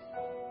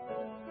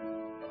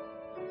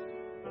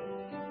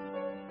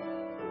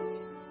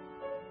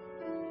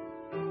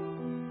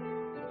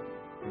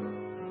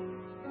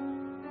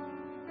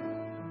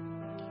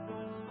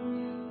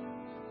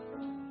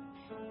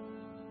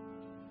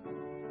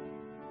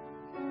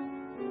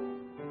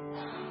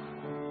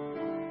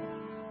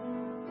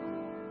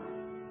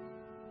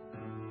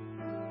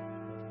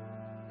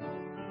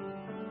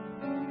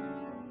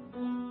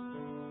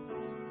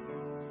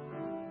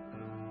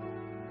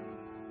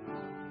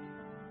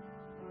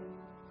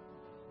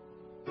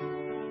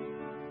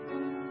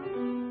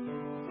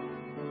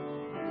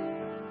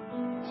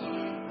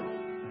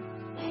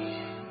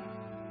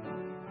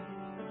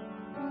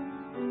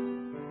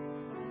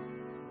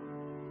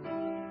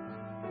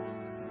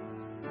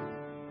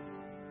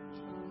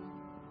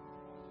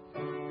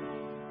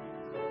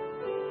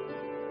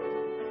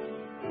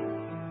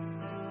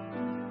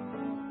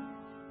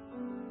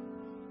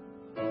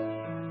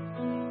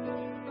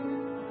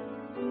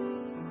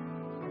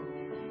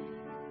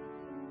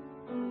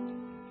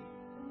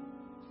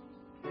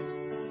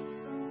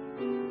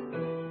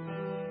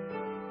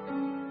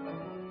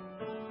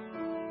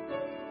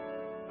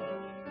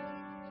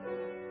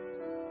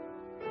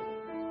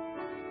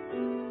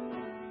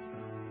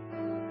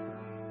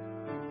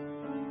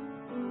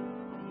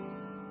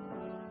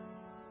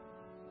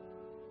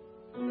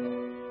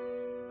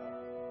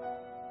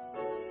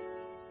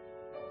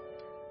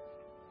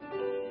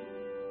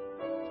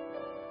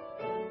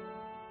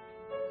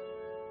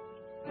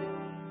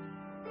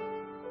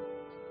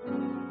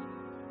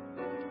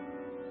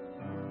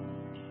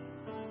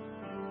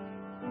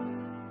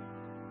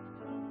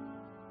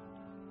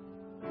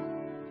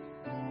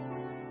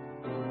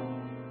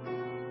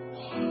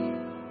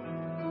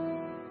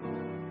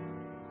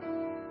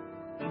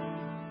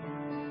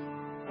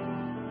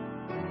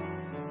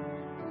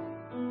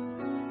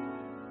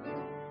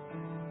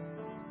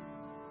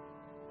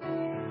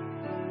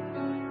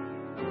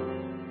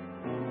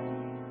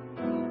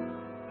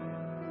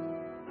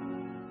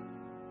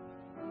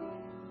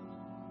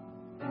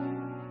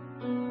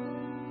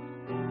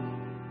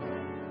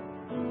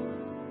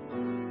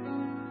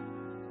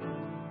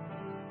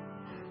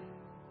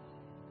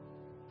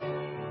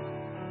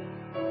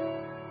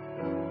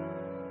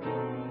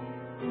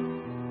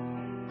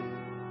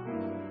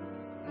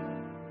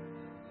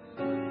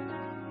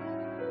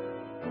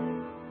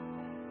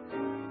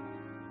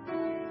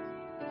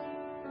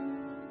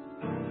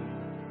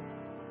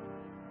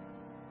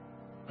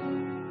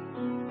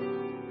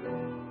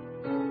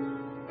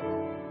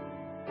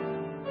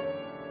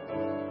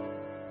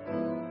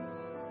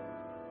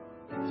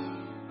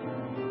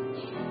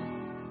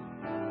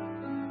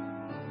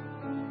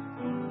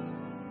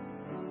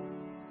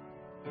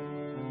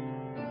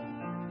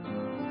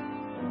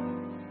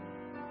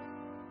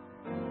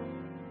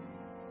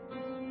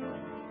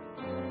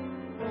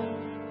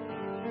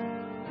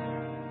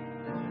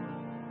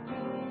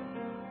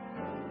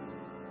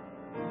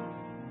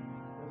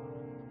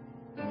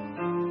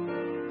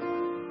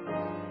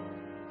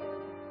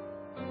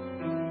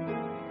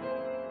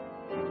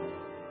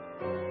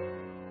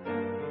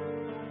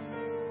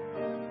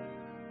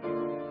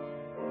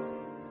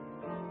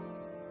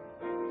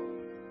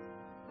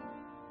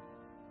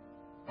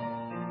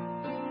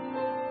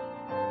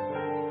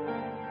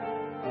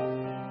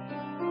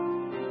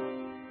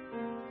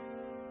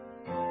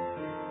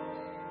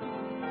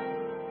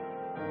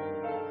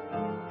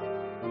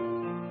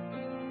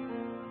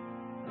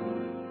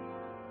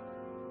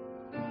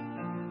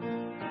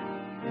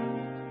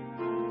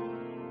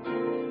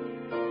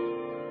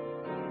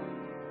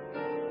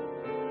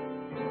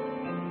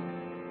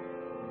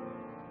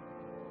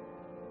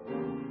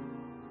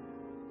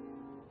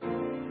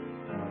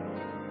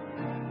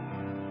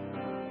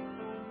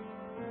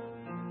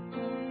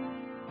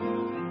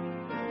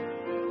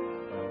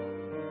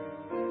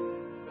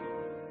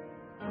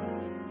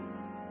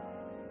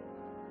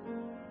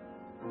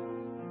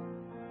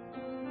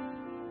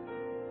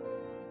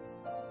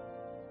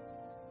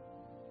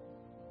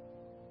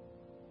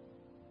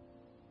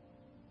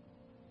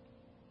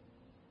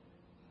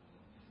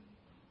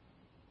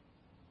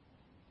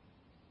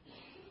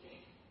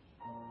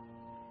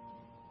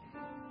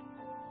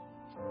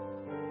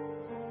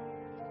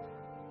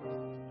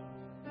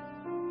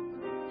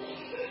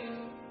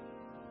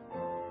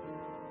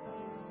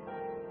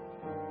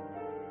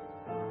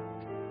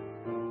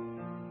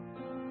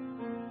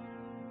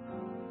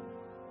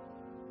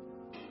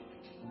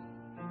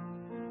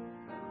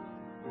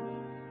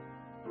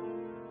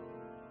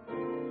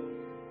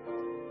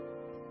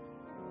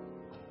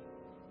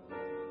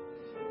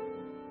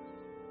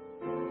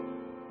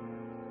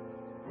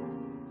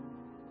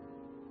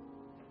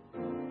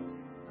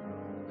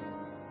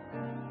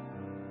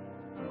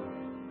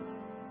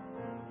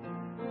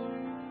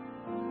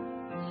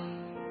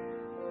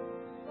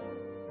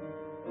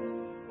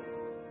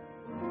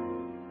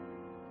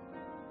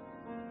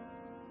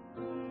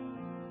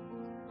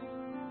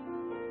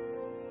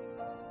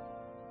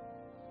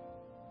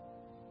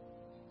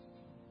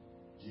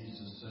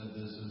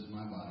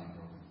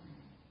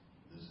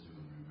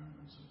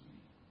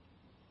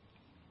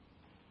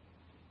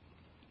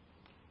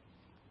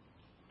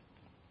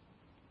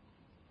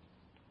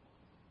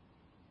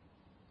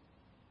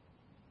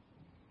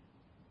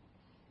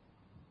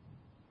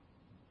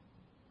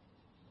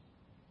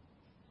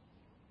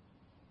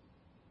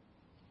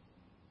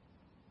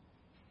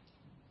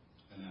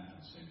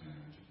 the same manner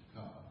you took the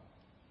cup.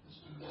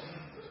 This do in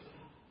remembrance of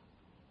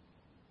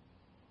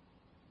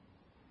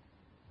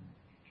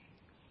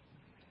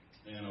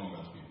me. And all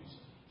God's people say,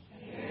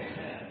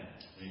 Amen.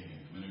 Amen.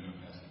 I'm going to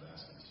pass the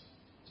baskets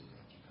to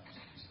Dr.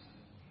 Costa.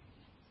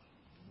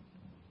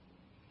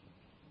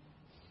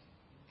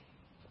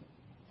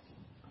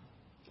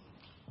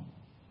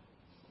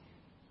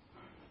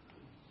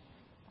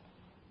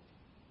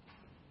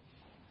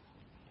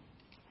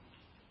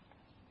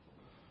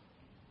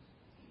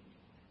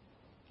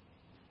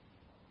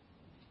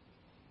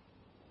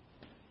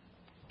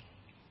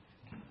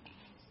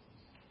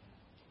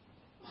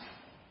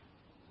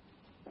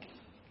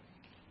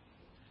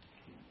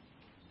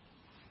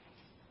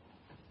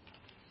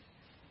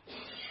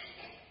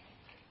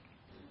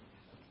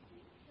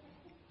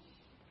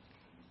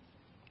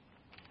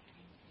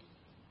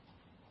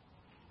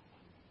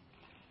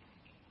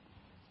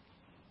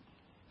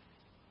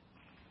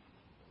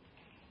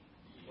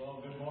 Well,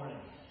 good morning.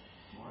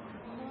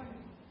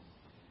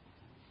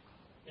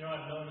 You know,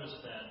 I've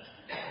noticed that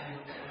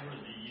over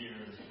the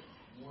years,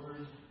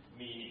 word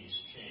meanings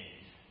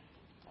change,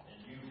 and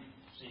you've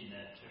seen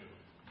that too.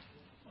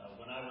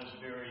 When I was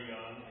very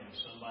young, if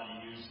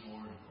somebody used the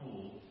word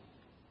cool,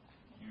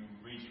 you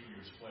reach for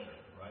your sweater,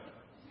 right?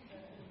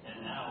 And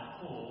now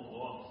cool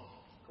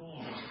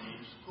just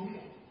means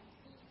cool.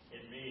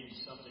 It means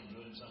something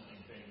good,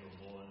 something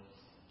favorable,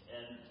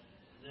 and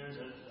there's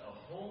a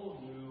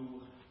whole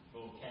new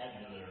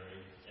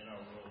vocabulary in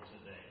our world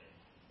today.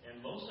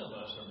 And most of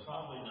us are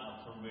probably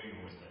not familiar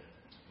with it.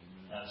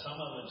 Some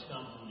of it's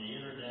come from the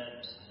internet,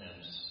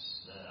 and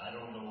I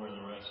don't know where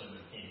the rest of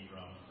it came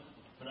from.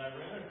 But I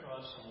ran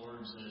across some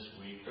words this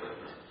week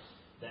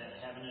that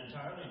have an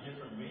entirely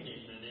different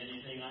meaning than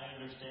anything I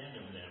understand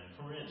of them.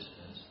 For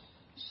instance,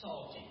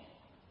 salty.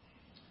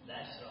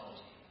 That's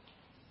salty.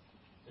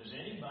 Does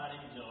anybody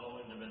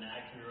know in the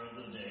vernacular of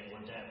the day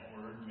what that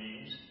word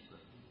means?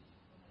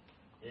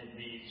 It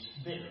means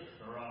bitter,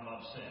 or I'm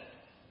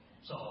upset.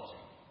 Salty.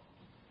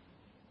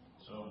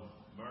 So,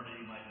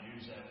 Bernie might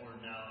use that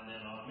word now and then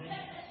on me,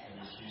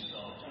 and she's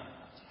salty.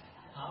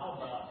 How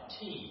about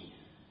tea?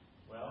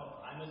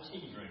 Well, I'm a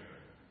tea drinker.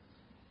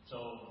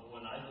 So,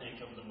 when I think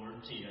of the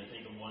word tea, I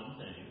think of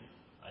one thing.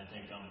 I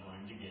think I'm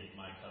going to get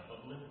my cup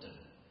of Lipton.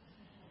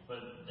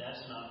 But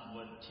that's not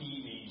what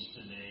tea means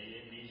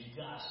today. It means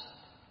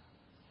gossip.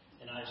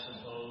 And I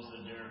suppose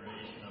the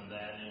derivation of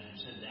that is you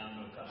sit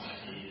down to a cup of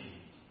tea and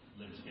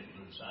lips get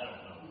loose. I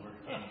don't know where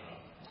it came from.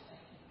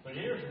 But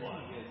here's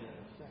one.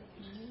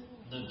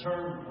 The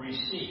term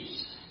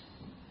receipts.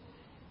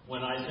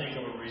 When I think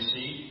of a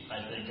receipt,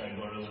 I think I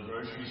go to the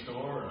grocery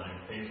store and I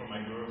pay for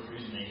my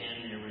groceries and they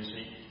hand me a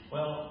receipt.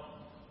 Well,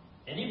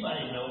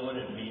 anybody know what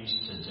it means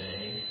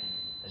today?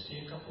 I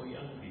see a couple of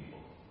young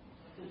people.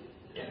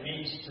 It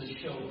means to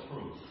show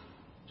proof,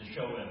 to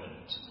show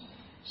evidence.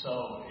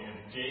 So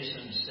if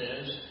Jason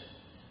says,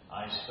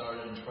 I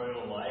started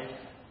Trail Life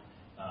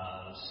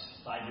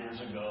 5 years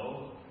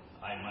ago,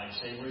 I might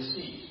say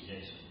receipts,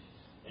 Jason.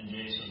 And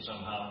Jason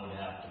somehow would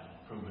have to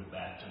prove it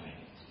back to me.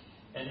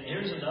 And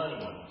here's another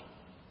one.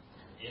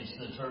 It's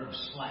the term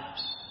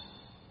slaps.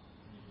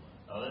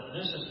 Now,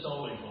 this is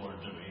totally foreign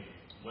to me.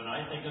 When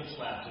I think of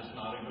slaps, it's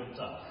not a good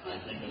thought. I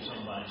think of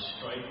somebody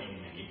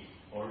striking me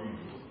or you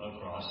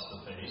across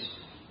the face.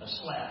 A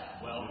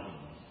slap. Well,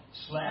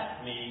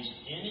 slap means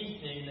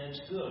anything that's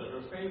good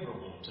or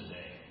favorable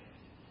today.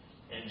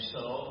 And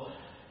so,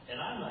 and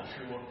I'm not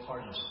sure what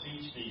part of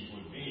speech these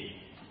would be,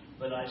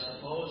 but I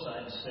suppose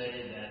I'd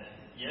say that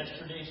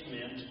yesterday's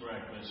men's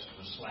breakfast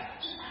was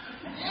slaps.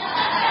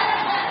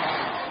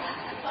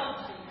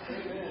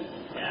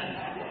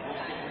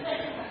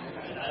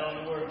 And I don't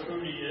know where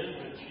Trudy is,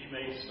 but she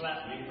may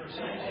slap me for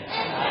saying it.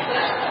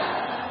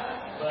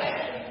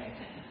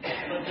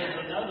 But there's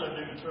another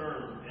new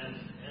term,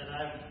 and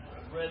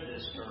I've read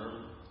this term,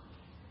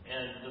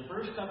 and the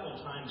first couple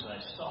of times I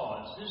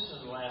saw it, just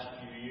in the last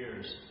few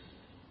years,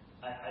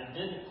 I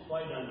didn't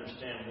quite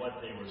understand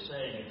what they were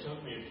saying. It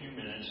took me a few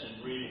minutes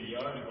in reading the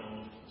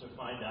article to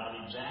find out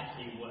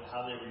exactly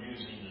how they were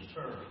using the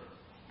term.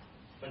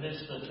 But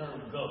it's the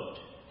term goat.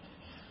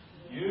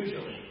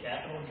 Usually,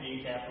 capital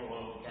G, capital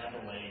O,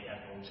 capital A,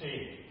 capital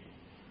T.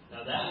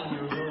 Now that one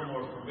you're a little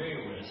more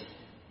familiar with.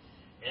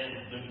 And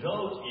the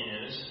goat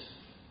is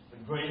the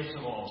greatest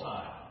of all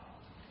time.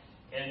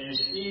 And you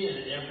see it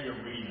in every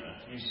arena.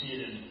 You see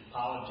it in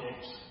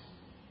politics.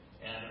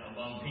 And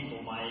among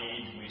people my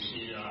age, we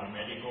see it in our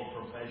medical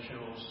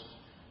professionals.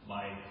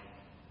 My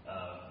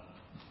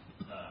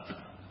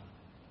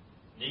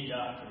knee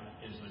doctor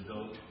is the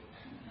GOAT,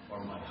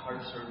 or my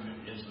heart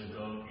surgeon is the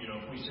GOAT. You know,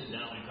 if we sit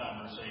down in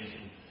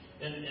conversation,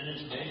 and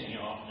it's amazing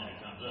how often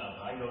that comes up.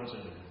 I go to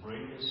the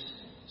greatest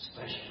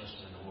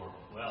specialist in the world.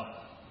 Well,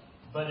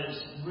 but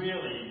it's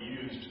really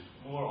used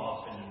more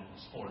often in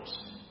sports.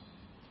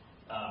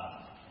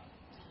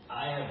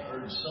 I have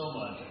heard so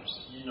much.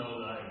 You know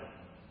that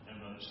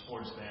I'm a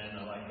sports fan.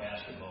 I like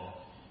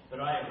basketball. But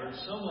I have heard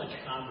so much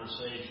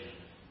conversation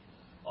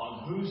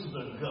on who's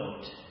the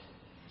GOAT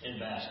in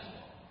basketball.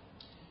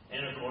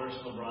 And, of course,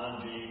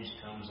 LeBron James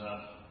comes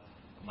up.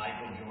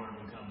 Michael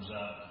Jordan comes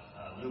up,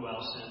 Lou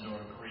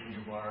Alcindor, Kareem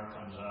Jabbar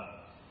comes up,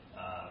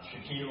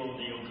 Shaquille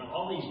O'Neal,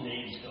 all these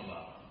names come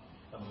up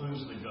of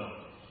who's the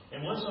GOAT.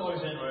 And what's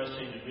always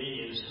interesting to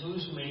me is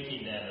who's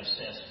making that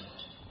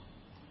assessment.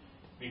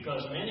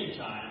 Because many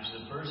times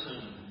the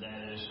person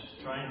that is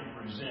trying to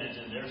present,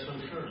 and they're so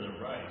sure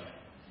they're right,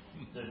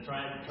 they're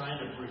trying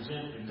to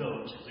present the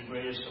GOAT, the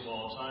greatest of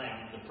all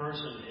time, the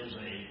person is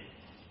a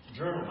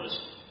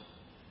journalist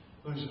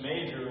whose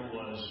major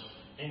was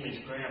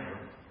English grammar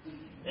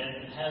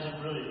and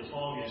hasn't really the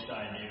foggiest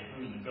idea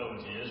who the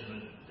GOAT is,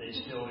 but they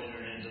still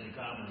enter into the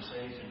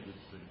conversation.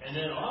 And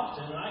then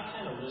often, I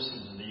kind of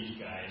listen to these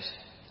guys,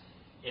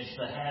 it's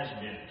the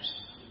has-beens.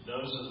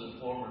 Those are the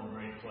former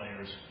great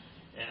players.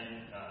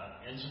 And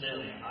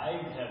incidentally, I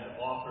have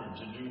offered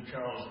to do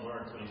Charles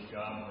Barkley's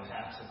job for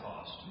half the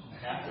cost,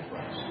 half the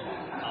price.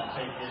 I'll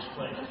take his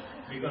place.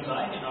 Because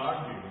I can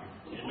argue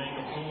and make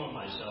a fool of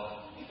myself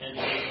and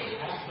take for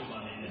half the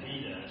money that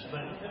he does.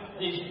 But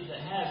the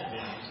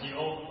has-beens, the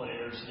old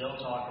players, they'll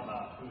talk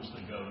about who's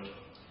the GOAT.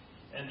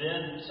 And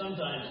then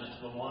sometimes it's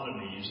the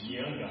wannabes, the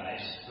young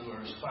guys who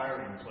are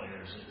aspiring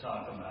players that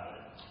talk about it.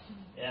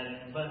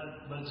 But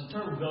the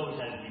term GOAT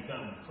has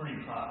become pretty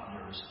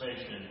popular,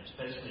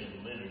 especially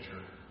in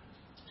literature.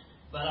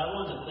 But I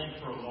want to think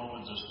for a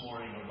moment this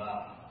morning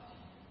about,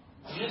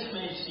 this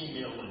may seem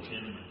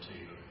illegitimate to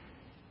you,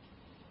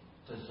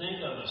 to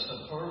think of a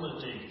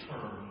superlative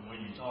term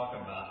when you talk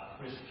about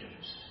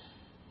Christians,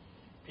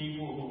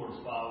 people who are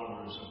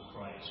followers of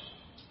Christ.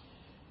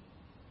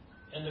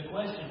 And the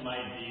question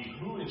might be,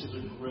 who is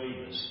the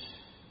greatest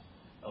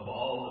of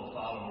all the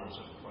followers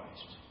of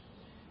Christ?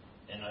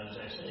 And as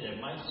I say, it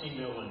might seem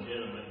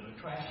illegitimate, but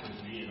track with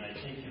me, and I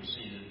think you'll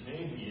see that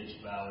maybe it's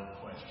a valid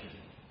question.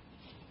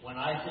 When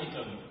I think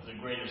of the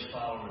greatest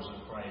followers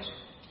of Christ,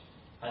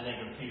 I think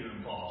of Peter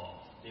and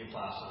Paul, the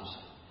apostles.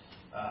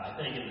 I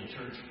think of the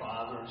church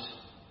fathers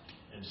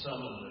and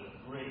some of the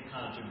great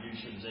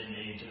contributions they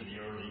made to the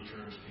early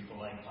church, people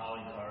like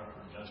Polycarp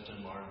or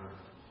Justin Martyr.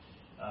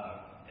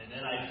 And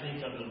then I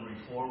think of the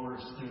reformers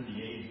through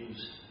the ages,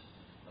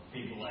 of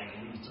people like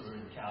Luther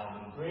and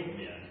Calvin, great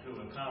men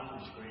who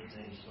accomplished great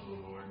things for the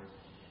Lord.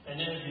 And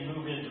then if you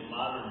move into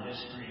modern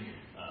history,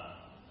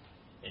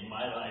 in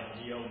my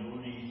life, D.L.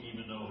 Moody,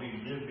 even though he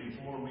lived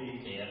before me,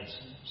 he had a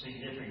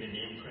significant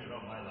imprint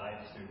on my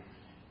life through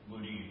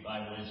Moody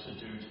Bible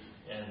Institute.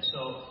 And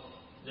so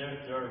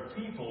there are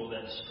people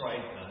that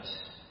strike us.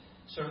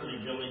 Certainly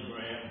Billy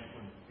Graham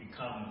would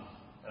become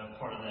a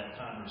part of that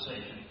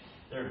conversation.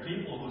 There are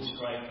people who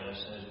strike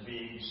us as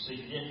being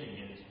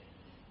significant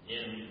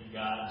in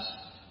God's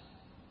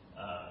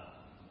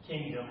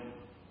kingdom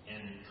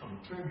and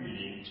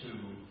contributing to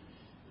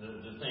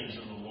the things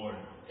of the Lord.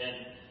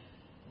 And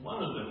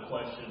one of the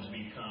questions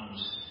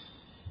becomes,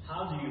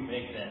 how do you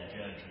make that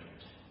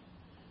judgment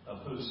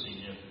of who's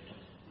significant?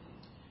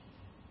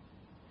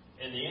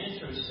 And the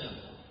answer is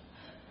simple.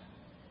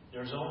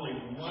 There's only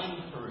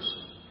one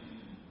person,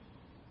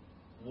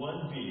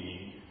 one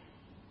being,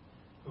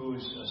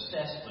 whose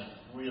assessment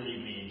really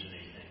means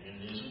anything.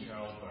 And it isn't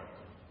Charles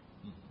Barkley.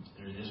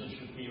 It isn't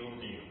Shaquille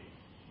O'Neal.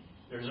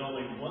 There's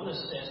only one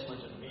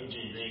assessment that means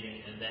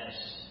anything, and that's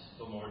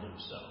the Lord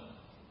Himself.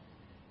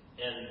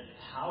 And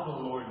how the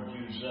Lord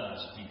views us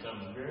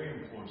becomes very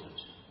important.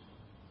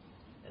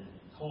 And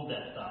hold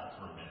that thought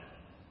for a minute.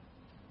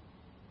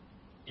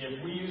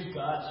 If we use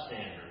God's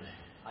standard,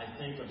 I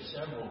think of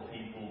several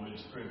people in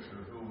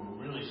Scripture who were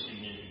really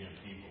significant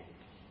people.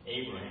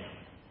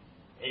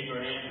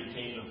 Abraham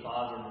became the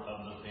father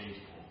of the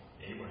faithful.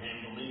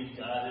 Abraham believed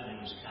God and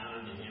it was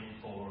counted to him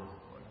for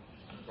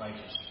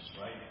righteousness,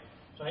 right?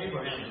 So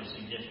Abraham is a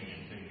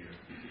significant figure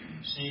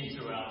seen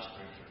throughout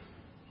Scripture.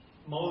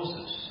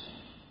 Moses,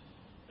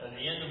 at the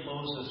end of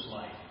Moses'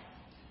 life,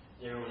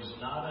 there was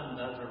not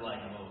another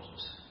like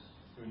Moses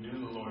who knew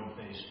the Lord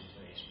face to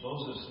face.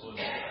 Moses was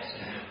a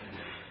significant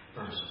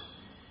person.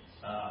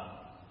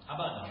 How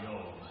about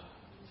Job?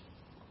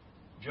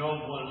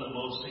 Job, one of the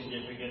most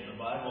significant in the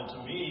Bible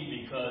to me,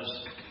 because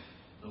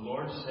the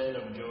Lord said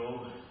of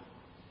Job,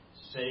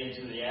 saying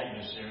to the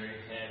adversary,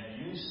 have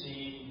you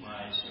seen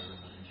my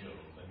servant Job?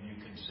 Have you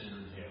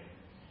considered him?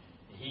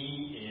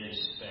 He is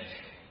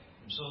special.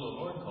 And so the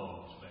Lord called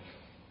him special.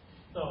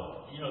 So,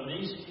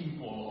 these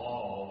people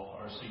all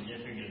are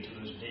significant to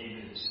us.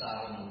 David,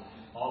 Solomon,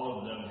 all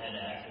of them had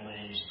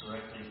accolades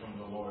directly from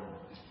the Lord.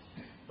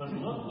 But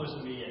look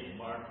with me at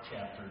Mark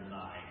chapter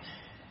 9.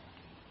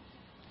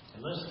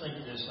 And let's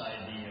think this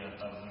idea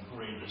of the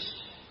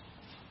greatest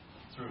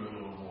through a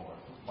little more.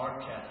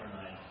 Mark chapter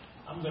 9.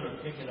 I'm going to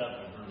pick it up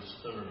at verse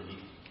 30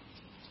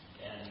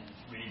 and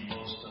read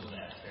most of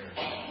that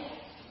paragraph.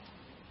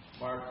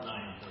 Mark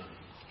 9:30.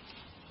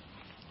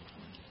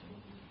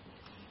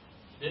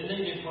 Then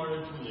they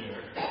departed from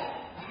there,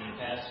 and they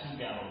passed through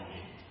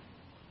Galilee,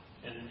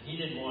 and he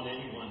didn't want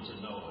anyone to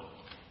know it.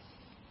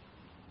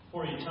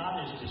 For he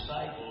taught his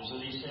disciples,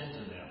 and he said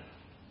to them,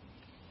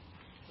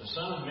 the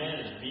Son of Man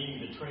is being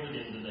betrayed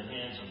into the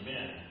hands of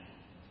men,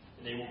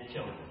 and they will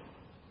kill him.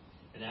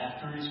 And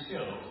after he's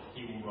killed,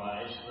 he will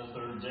rise the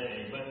third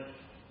day. But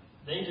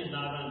they did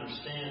not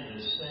understand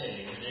this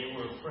saying, and they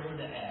were afraid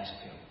to ask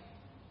him.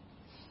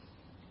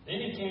 Then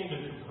he came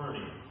to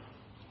Capernaum,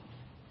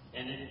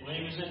 and when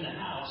he was in the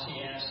house,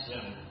 he asked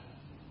them,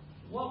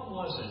 "What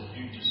was it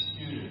you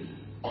disputed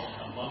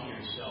among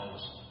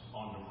yourselves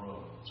on the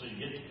road?" So you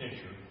get the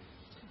picture.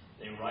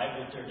 They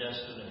arrived at their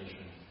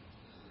destination,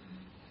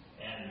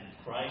 and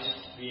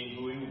Christ, being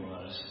who he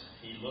was,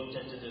 he looked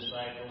at the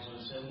disciples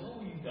and said, "What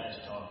were you guys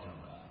talking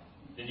about?"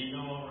 Did he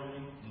know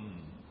already?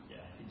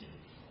 Yeah, he did.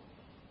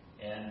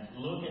 And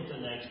look at the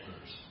next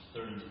verse,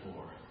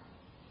 34.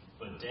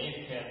 But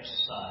they kept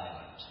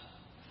silent.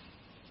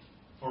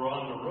 For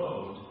on the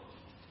road,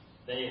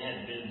 they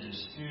had been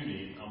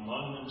disputing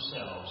among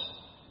themselves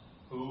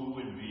who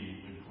would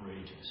be the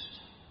greatest.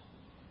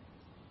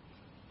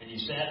 And he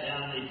sat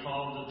down and he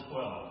called the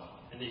 12,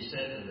 and he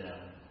said to them,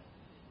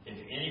 "If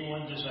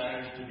anyone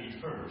desires to be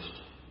first,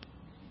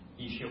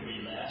 he shall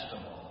be last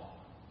of all,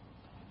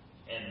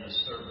 and the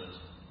servant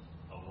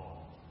of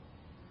all."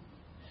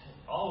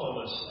 All of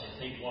us, I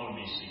think, want to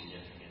be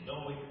significant,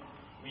 don't we?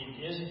 I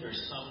mean, isn't there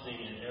something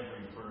in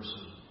every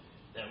person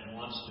that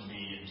wants to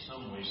be in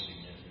some way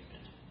significant?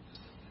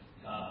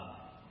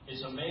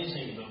 It's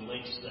amazing the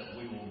lengths that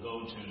we will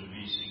go to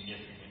be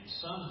significant.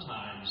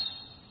 Sometimes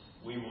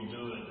we will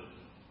do it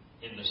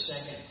in the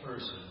second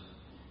person.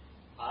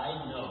 I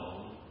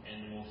know,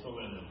 and we'll fill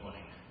in the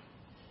blank.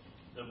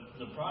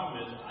 The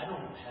problem is I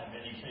don't have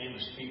any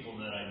famous people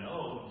that I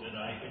know that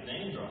I could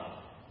name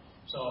drop.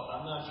 So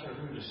I'm not sure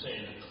who to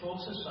say. The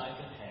closest I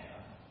could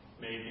have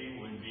maybe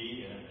would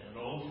be an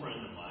old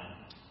friend of mine.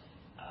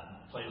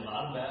 Played a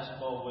lot of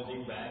basketball with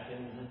him back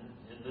in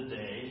the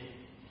day.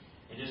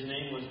 And his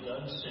name was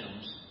Doug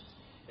Sims.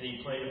 And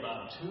he played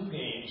about 2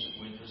 games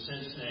with the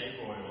Cincinnati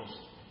Royals.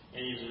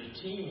 And he was a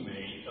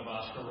teammate of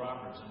Oscar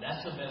Robertson.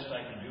 That's the best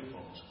I can do,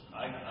 folks.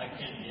 I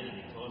can't get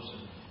any closer.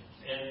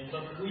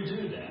 But we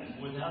do that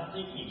without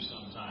thinking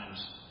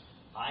sometimes.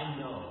 I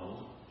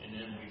know, and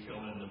then we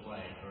fill in the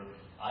blank. Or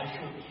I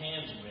shook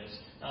hands with.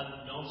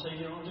 Now, don't say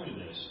you don't do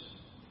this.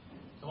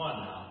 Come on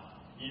now.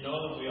 You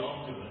know that we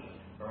all do it.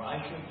 Or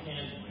I shook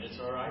hands with,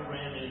 or I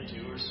ran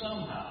into, or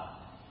somehow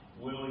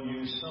we'll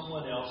use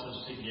someone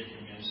else's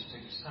significance to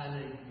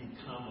kind of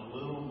become a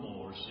little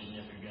more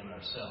significant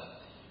ourselves.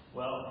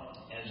 Well,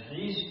 as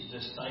these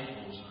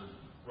disciples are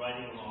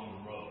riding along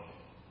the road,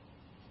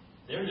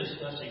 they're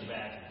discussing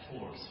back and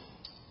forth.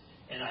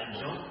 And I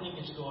don't think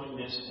it's going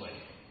this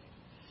way.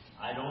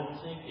 I don't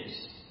think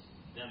it's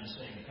them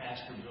saying,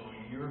 "Pastor Bill,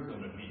 you're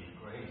going to be the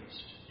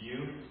greatest."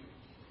 You?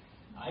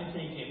 I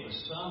think it was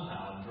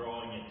somehow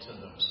drawing it to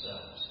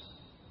themselves.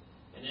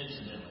 And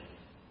incidentally,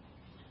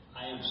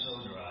 I am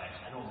so dry,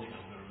 I don't think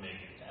I'm going to make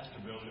it. Pastor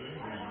Bill, is there any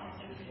way you can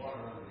get me?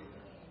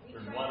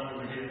 There's water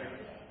over here?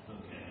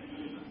 Okay.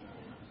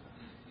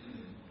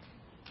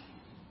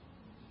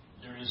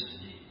 There is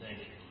indeed. Thank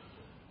you.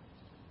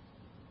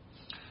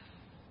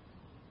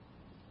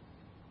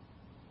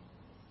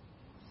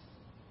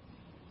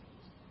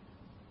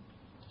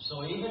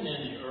 So even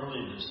in the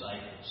early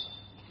disciples,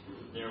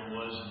 there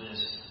was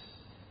this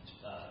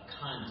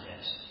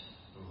contest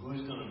for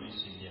who's going to be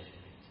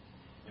significant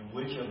and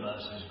which of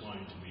us is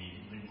going to be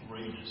the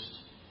greatest.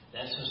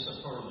 That's a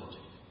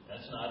superlative.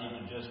 That's not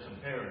even just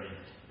comparative.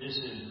 This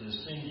is the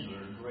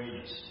singular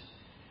greatest.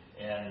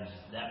 And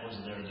that was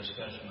their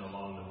discussion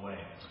along the way.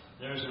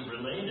 There's a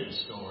related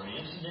story.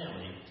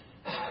 Incidentally,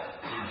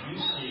 did you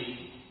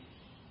see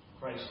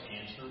Christ's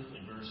answer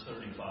in verse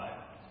 35?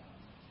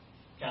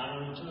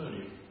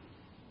 Counterintuitive.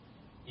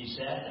 He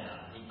sat down,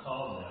 he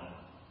called them,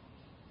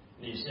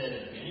 and he said,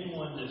 "If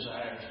anyone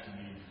desires to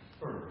be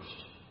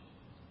first,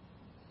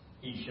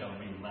 he shall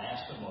be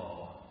last of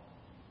all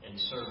and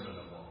servant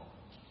of all."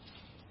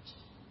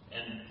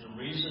 And the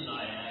reason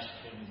I asked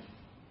him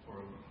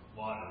for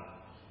water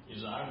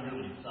is I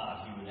really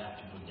thought he would have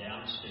to go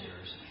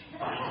downstairs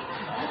and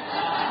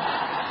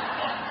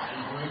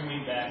bring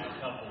me back a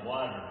cup of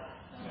water.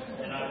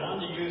 And I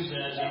wanted to use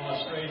that as an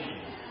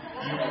illustration.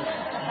 You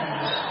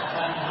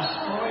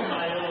destroyed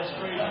my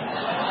illustration.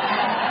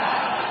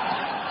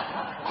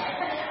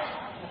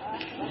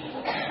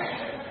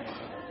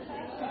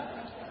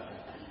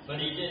 But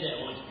he did that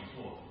once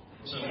before.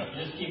 So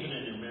just keep it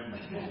in your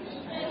memory.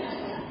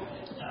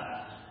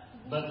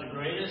 But the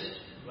greatest,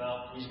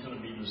 well, he's going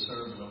to be the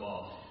servant of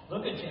all.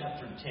 Look at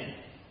chapter 10,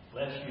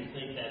 lest you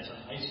think that's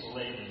an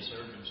isolated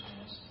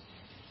circumstance.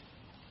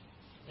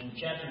 In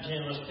chapter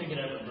 10, let's pick it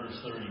up at verse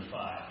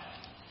 35.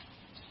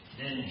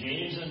 Then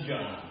James and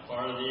John,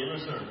 part of the inner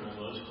circle,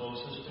 those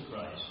closest to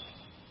Christ,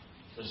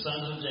 the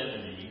sons of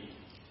Zebedee,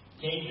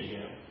 came to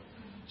him,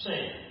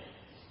 saying,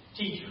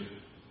 "Teacher,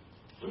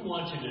 we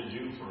want you to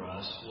do for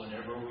us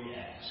whatever we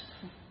ask."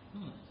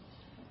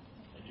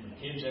 And your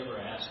kids ever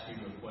ask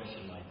you a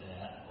question like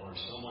that, or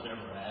someone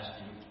ever ask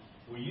you,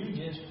 "Will you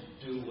just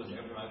do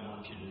whatever I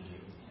want you to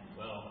do?"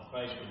 Well,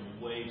 Christ was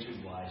way too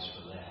wise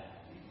for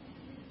that.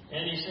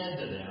 And he said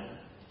to them,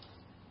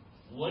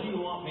 "What do you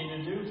want me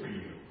to do for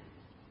you?"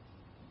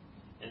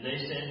 And they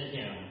said to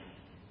him,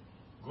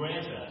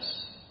 "Grant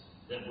us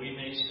that we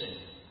may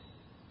sit,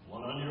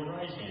 one on your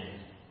right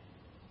hand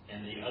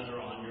and the other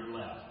on your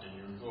left in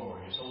your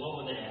glory. So what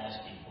were they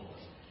asking for?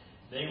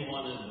 They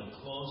wanted the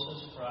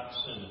closest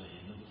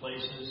proximity, the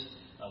places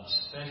of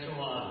special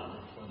honor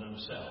for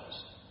themselves.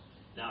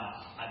 Now,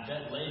 I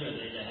bet later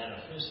they'd have had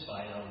a fist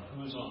fight on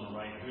who's on the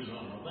right, who's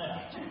on the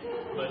left.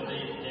 But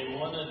they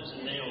wanted to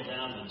nail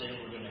down that they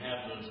were going to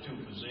have those two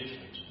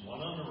positions,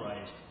 one on the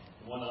right,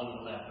 one on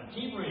the left. But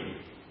keep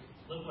reading.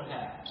 Look what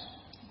happens.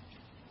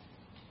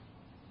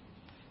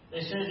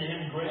 They said to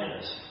him,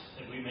 grant us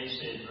that we may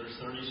sit, verse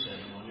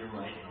 37, on your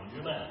right and on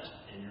your left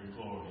in your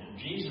glory. And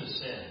Jesus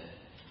said,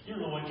 you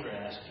know what you're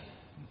asking.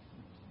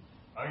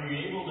 Are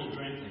you able to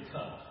drink the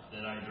cup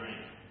that I drink,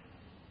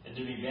 and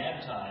to be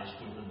baptized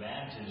with the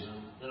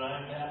baptism that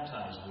I am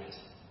baptized with?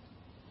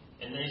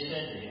 And they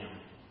said to him,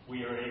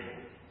 we are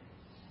able.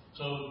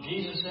 So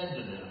Jesus said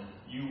to them,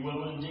 you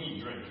will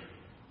indeed drink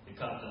the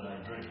cup that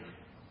I drink.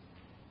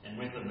 And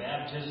with the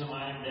baptism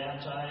I am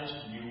baptized,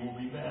 you will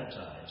be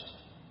baptized.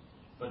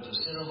 But to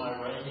sit on my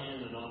right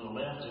hand and on the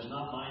left is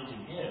not mine to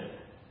give,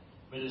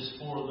 but is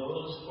for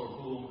those for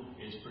whom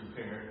it's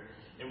prepared.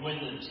 And when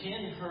the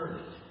 10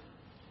 heard it,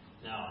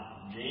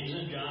 now James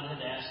and John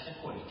had asked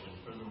the question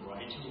for the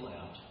right and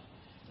left.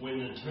 When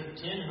the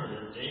 10 heard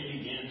it, they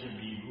began to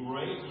be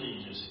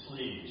greatly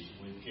displeased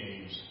with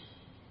James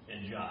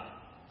and John.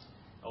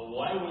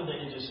 Why were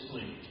they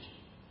displeased?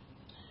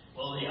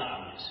 Well, the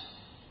obvious.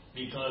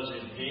 Because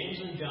if James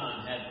and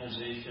John had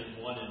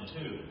position 1 and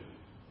 2,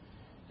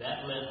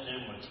 that left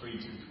them with 3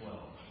 through 12.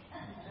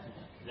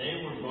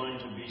 They were going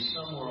to be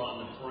somewhere on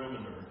the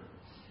perimeter,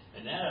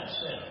 and that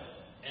upset them.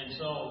 And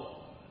so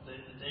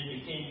they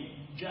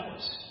became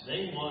jealous.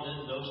 They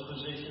wanted those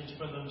positions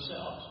for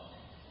themselves.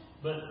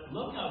 But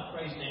look how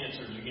Christ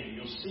answers again.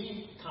 You'll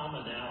see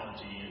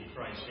commonality in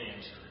Christ's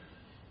answer,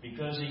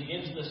 because he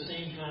gives the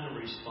same kind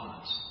of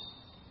response.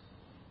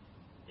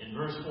 In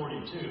verse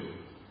 42,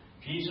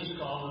 Jesus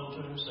called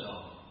them to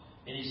himself,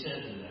 and he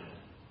said to them,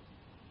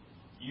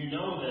 you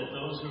know that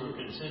those who are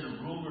considered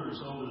rulers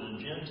over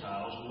the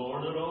Gentiles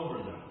lord it over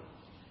them,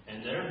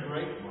 and their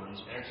great ones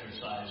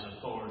exercise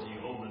authority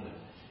over them.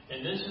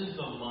 And this is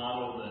the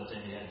model that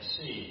they had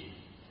seen.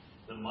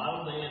 The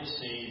model they had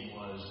seen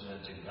was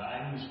that the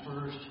guy who's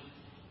first,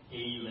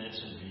 he lets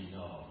it be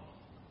known.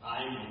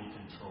 I'm in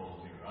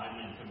control here. I'm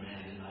in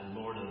command, and I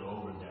lord it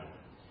over them.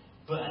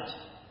 But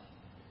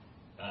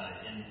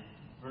in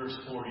verse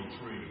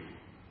 43,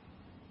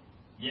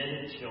 yet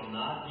it shall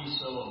not be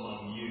so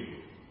among you.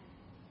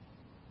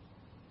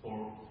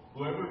 For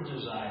whoever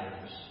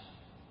desires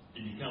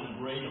to become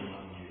great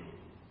among you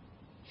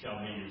shall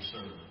be your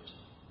servant.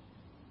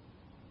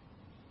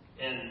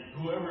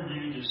 And whoever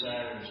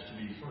desires to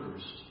be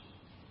first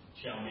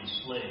shall be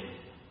slave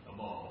of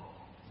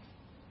all.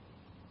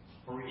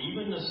 For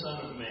even the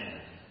Son of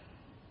Man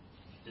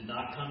did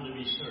not come to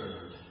be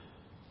served,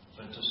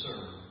 but to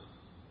serve,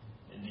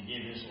 and to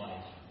give his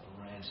life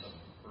a ransom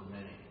for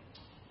many.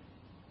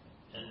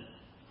 And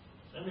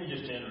let me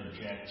just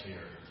interject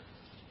here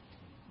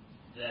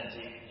that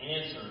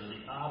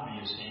the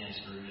obvious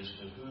answer is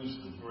to who's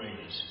the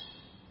greatest.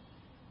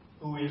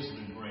 Who is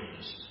the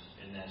greatest?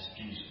 And that's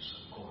Jesus,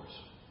 of course.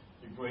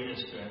 The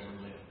greatest to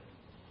ever live.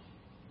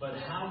 But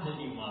how did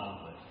he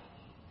model it?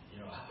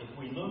 If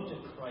we looked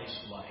at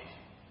Christ's life,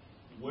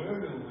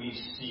 where do we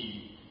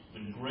see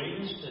the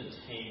greatest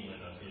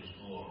attainment of his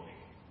glory?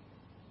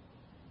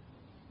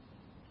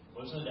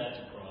 Wasn't that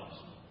the cross?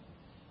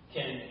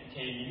 Can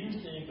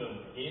you think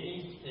of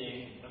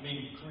anything?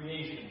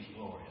 Creation's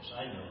glorious.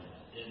 I know that.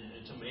 And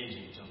it's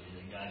amazing to me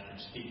that God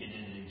could speak it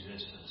into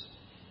existence.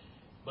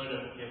 But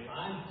if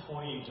I'm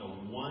pointing to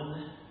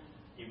one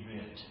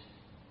event,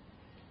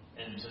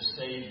 and to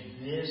say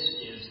this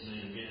is the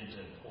event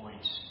that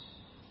points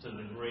to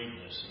the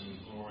greatness and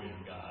the glory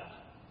of God,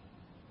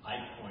 I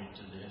point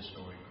to the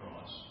historic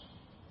cross.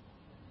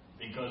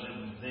 Because it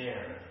was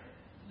there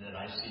that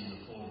I see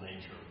the full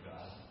nature of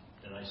God,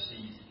 that I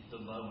see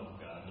the love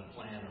of God, the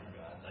plan of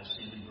God, I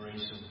see the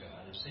grace of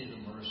God, I see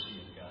the mercy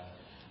of God.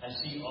 I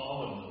see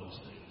all of those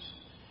things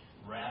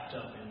wrapped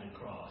up in the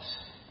cross.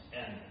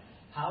 And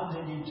how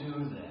did he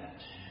do that?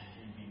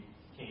 He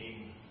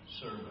became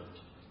servant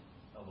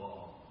of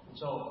all. And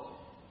so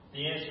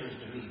the answer is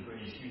to who's the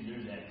greatest. You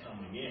knew that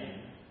coming in.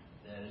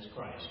 That is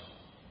Christ.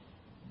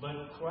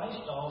 But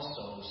Christ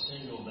also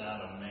singled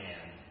out a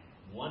man,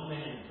 one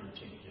man in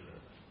particular.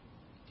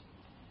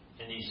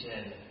 And he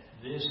said,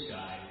 this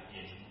guy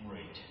is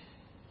great.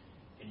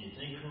 Can you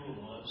think who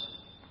it was?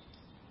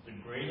 The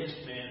greatest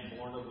man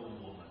born of a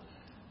woman.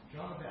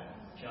 John the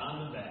Baptist.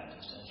 John the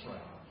Baptist, that's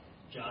right.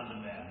 John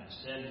the Baptist.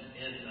 And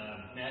in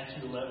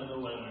Matthew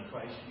 11:11,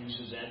 Christ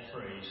uses that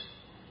phrase.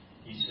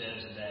 He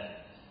says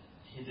that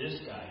this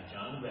guy,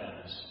 John the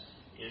Baptist,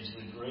 is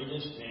the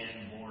greatest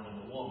man born of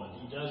a woman.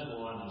 He does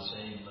go on to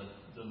say, but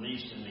the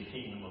least in the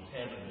kingdom of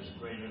heaven is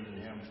greater than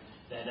him.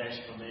 That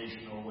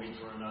explanation will wait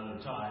for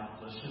another time.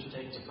 Let's just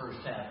take the first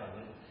half of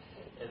it.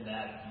 And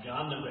that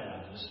John the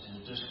Baptist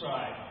is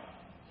described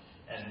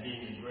as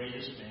being the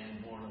greatest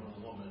man born of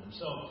a woman. And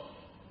so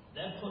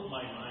that put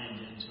my mind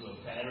into a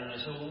pattern. I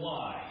said,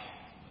 why?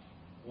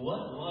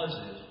 What was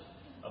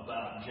it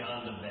about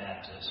John the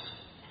Baptist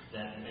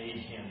that made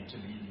him to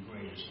be the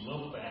greatest.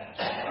 Look back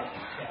to Mark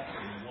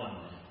chapter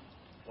 1.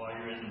 While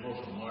you're in the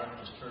book of Mark,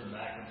 just turn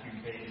back a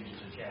few pages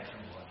to chapter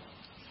 1.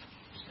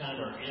 It's kind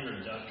of our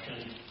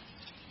introduction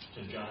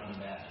to John the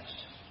Baptist.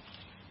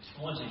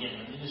 Once again,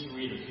 let me just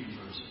read a few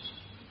verses.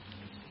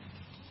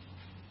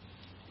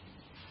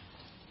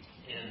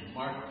 In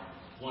Mark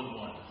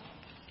 1:1,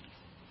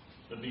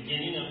 the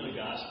beginning of the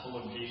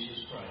gospel of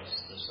Jesus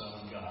Christ, the Son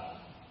of God,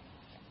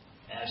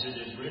 as it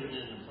is written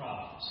in the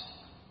prophets,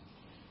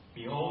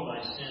 behold,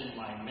 I send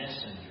my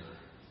messenger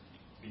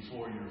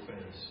before your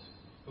face,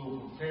 who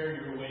will prepare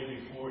your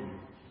way before you.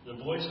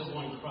 The voice of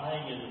one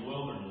crying in the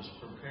wilderness,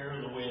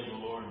 prepare the way of the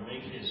Lord,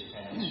 make his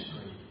path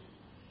straight.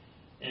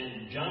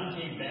 And John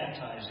came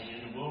baptizing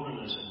in the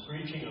wilderness and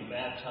preaching a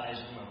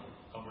baptism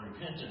of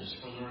repentance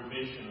for the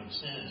remission of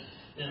sins.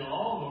 Then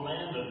all the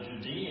land of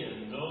Judea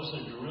and those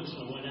in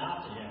Jerusalem went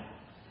out to him,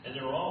 and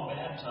they were all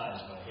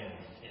baptized by him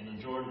in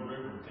the Jordan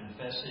River,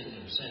 confessing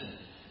their sins.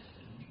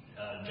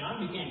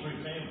 John became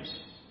pretty famous.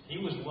 He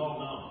was well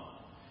known.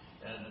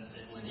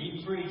 And when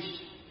he preached,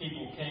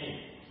 people came.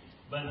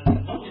 But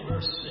look at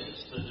verse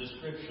 6, the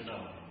description of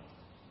him.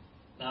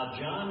 Now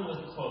John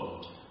was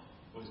clothed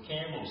with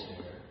camel's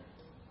hair,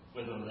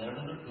 with a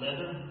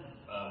leather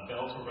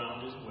belt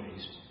around his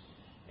waist,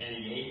 and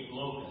he ate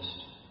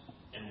locust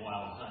and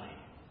wild honey.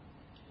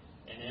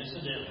 And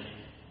incidentally,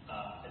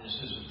 this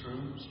is a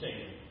true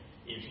statement,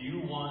 if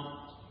you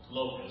want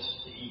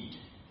locusts to eat,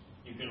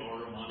 you can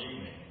order them on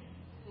eBay.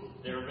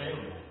 They're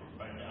available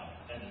right now.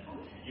 And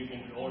you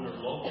can order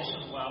locusts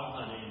and wild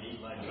honey and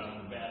eat like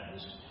John the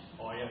Baptist.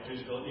 All you have to do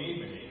is go to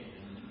eBay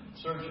and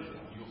search it.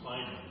 You'll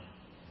find them.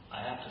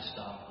 I have to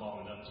stop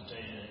long enough to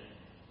tell you that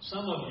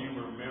some of you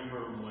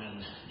remember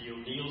when the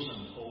O'Neills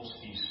and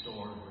Polsky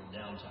stores were in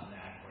downtown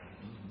Akron.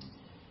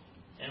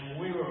 And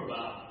we were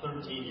about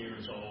 13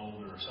 years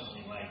old or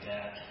something like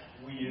that.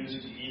 We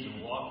used to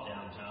either walk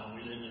downtown,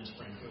 we lived in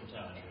Springfield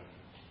Township,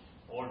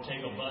 or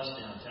take a bus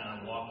downtown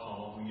and walk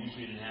home. We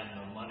usually didn't have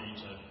enough money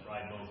to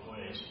ride both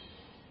ways.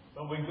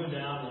 But we'd go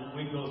down and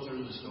we'd go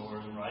through the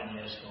stores and ride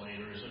the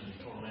escalators and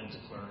torment the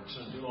clerks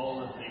and do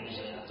all the things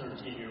that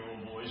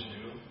 13-year-old boys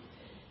do.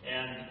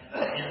 And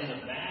in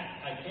the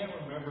back, I can't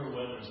remember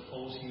whether it was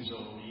Polsky's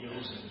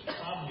O'Neill's, it was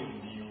probably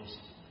O'Neill's,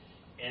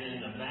 and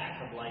in the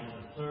back of like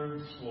the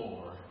third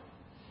floor,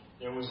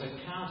 there was a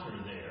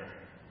counter there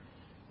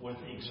with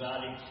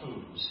exotic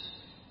foods.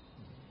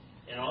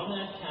 And on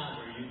that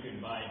counter, you could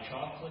buy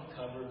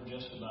chocolate-covered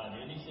just about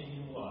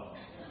anything you want.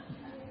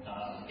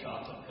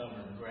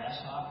 Chocolate-covered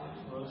grasshoppers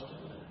roasted,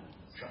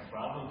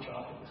 probably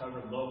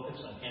chocolate-covered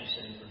locusts, I can't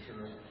say for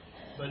sure.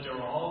 But there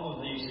were all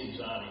of these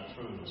exotic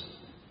foods.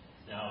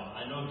 Now,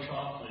 I know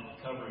chocolate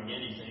covering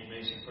anything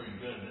makes it pretty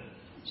good, but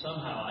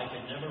somehow I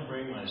could never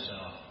bring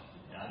myself.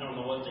 I don't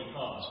know what they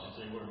cost.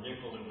 If they were a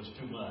nickel, it was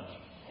too much.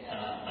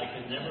 I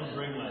could never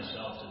bring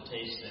myself to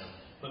taste them.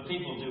 But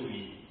people do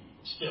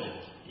still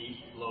eat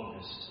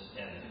locusts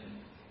and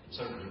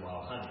certainly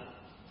wild honey.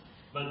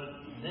 But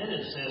then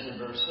it says in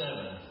verse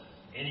 7,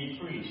 and he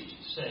preached,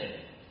 saying,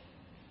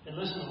 and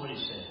listen to what he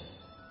said.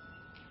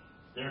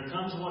 There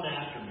comes one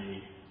after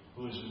me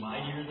who is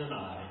mightier than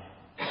I,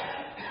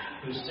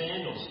 whose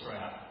sandal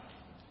strap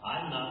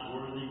I'm not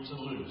worthy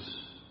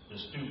to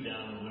stoop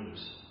down and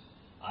loose.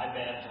 I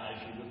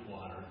baptize you with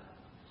water,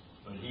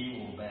 but he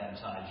will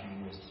baptize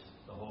you with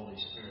the Holy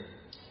Spirit.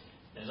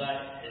 As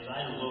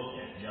I look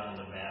at John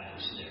the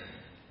Baptist there,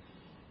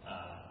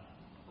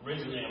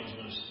 originally I was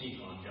going to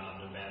speak on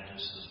John the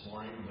Baptist this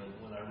morning, but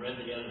when I read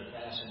the other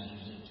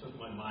passages, it took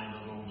my mind a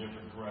little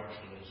different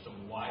direction as to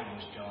why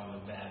was John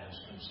the Baptist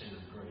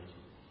considered great.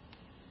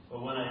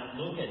 But when I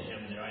look at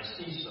him there, I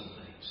see some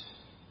things.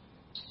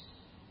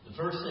 The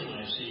first thing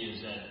I see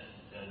is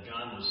that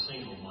John was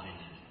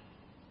single-minded.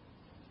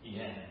 He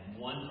had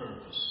one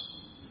purpose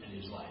in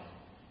his life,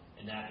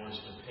 and that was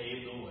to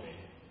pave the way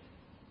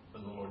for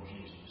the Lord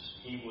Jesus.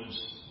 He was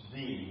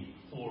the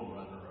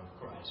forerunner of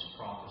Christ,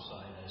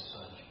 prophesied as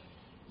such.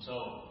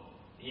 So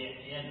he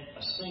had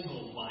a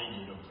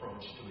single-minded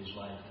approach to his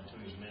life and to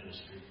his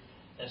ministry.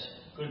 That's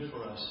good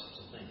for us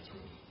to think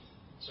through,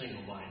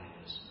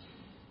 single-mindedness.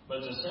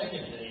 But the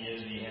second thing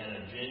is he had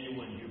a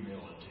genuine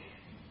humility.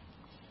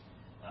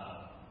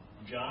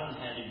 John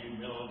had a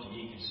humility.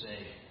 He could say,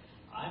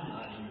 I'm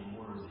not even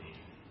worthy.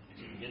 If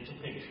you get the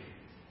picture,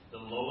 the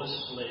lowest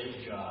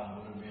slave job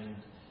would have been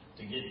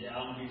to get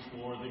down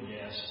before the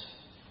guest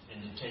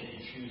and to take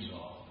his shoes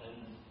off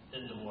and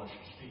then to wash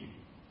his feet.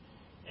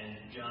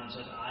 And John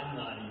said, I'm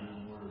not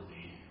even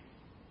worthy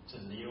to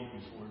kneel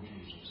before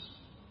Jesus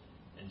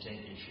and take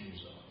his shoes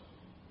off.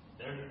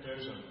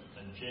 There's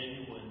a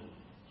genuine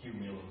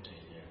humility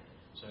there.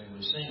 So he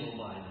was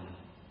single-minded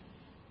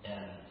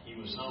and he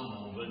was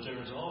humble, but there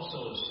was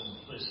also a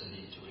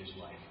simplicity to his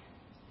life.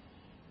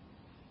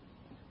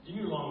 Do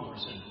you long for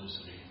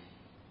simplicity?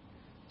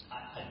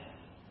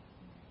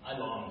 I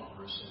long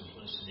for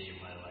simplicity in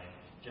my life.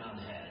 John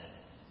had it.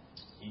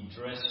 He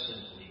dressed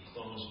simply.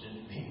 Clothes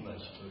didn't mean much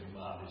to him,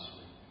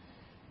 obviously.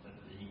 But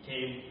he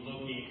came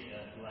looking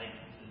like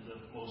the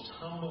most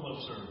humble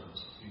of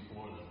servants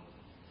before them.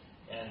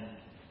 And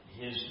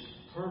his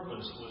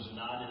purpose was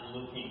not in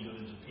looking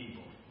good to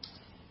people.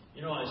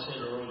 You know, I said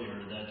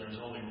earlier that there's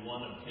only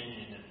one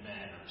opinion that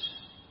matters.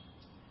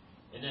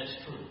 And that's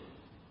true.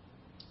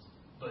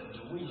 But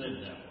do we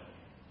live that way?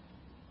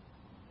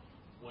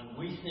 When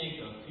we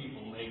think of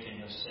people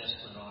making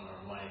assessment on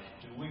our life,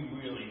 do we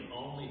really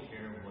only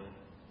care what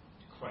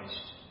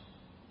Christ,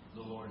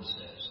 the Lord,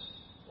 says?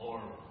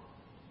 Or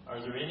are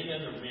there any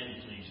other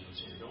men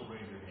pleasers here? Don't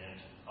raise your hand.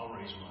 I'll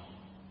raise mine.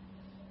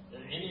 Are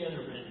there any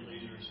other men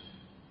pleasers?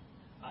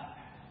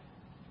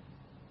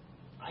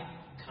 I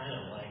kind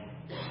of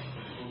like the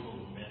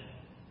approval of men.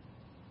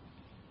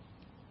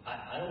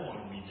 I don't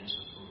want to be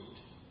disapproved.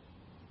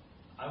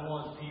 I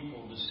want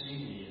people to see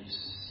me as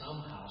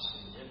somehow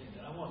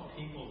significant. I want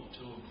people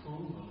to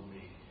approve of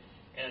me.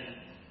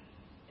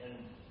 And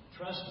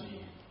trust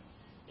me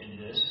in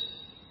this,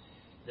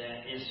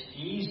 that it's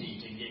easy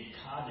to get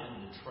caught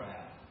in the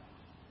trap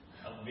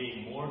of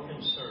being more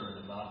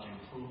concerned about the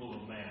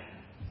approval of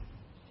man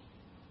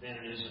than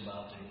it is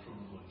about the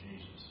approval of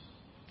Jesus.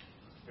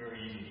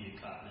 Very easy to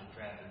get caught in the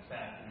trap. In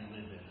fact, we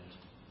live in it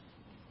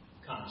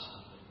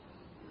constantly.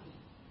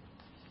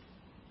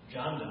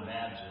 John the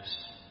Baptist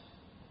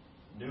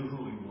knew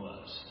who he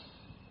was.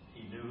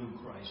 He knew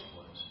who Christ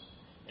was.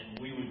 And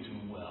we would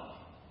do well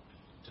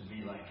to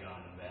be like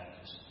John the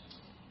Baptist.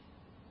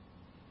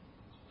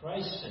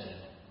 Christ said,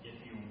 if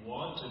you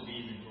want to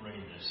be the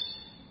greatest,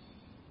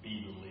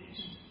 be the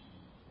least.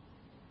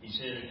 He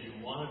said, if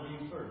you want to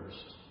be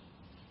first,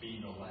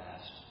 be the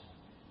last.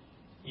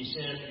 He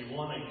said, if you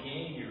want to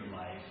gain your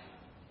life,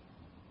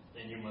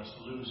 then you must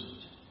lose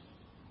it.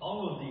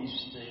 All of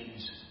these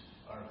things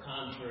are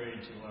contrary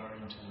to our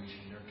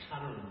intuition. They're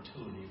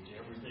counterintuitive to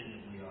everything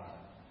that we are.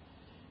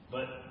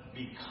 But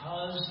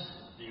because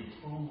the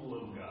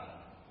approval of God,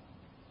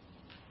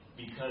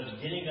 because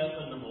getting up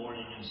in the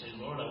morning and saying,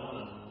 Lord, I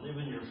want to live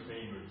in your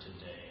favor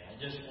today. I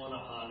just want to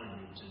honor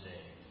you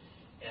today.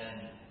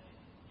 And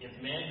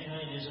if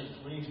mankind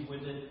isn't pleased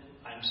with it,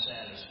 I'm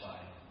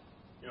satisfied.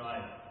 You know,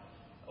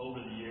 over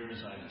the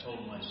years, I've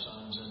told my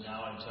sons, and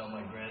now I tell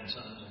my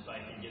grandsons, if I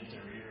can get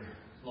their ear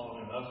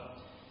long enough,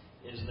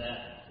 is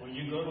that when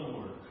you go to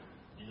work,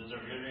 either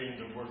they're entering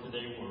the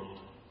workaday world,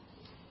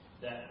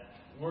 that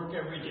work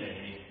every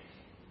day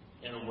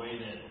in a way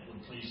that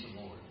would please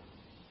the Lord.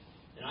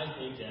 And I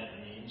think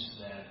that means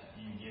that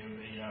you give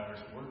 8 hours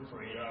work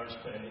for 8 hours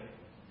pay.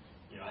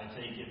 You know, I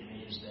think it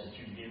means that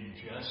you give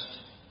just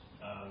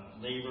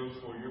labor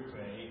for your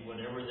pay,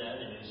 whatever that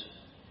is.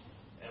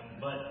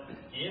 But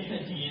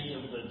if at the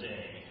end of the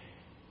day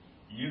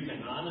you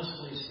can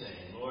honestly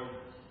say, Lord,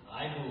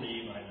 I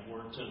believe I've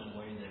worked in a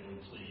way that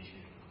would please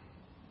you.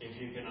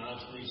 If you can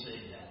honestly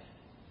say that,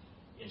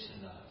 it's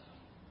enough.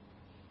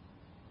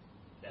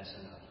 That's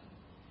enough.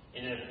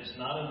 And if it's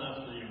not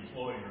enough for the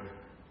employer,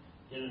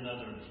 get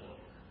another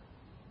employer.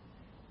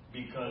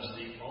 Because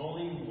the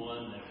only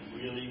one that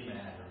really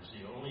matters,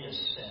 the only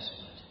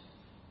assessment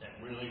that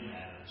really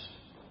matters,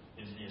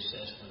 is the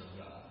assessment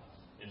of God,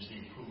 is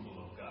the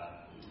approval of God.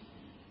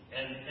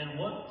 And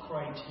what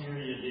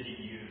criteria did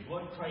he use?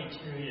 What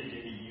criteria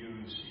did he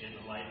use in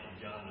the life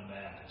of John the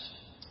Baptist?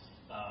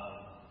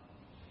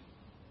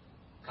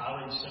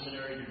 College,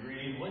 seminary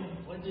degree,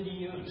 what did he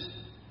use?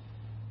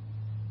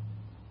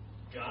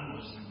 John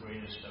was the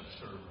greatest of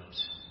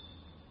servants.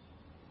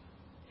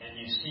 And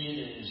you see it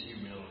in his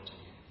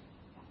humility,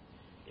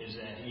 is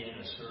that he had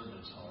a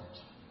servant's heart.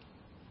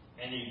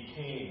 And he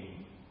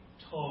came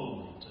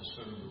totally to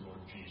serve the Lord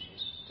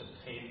Jesus, to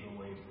pave the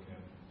way for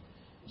him.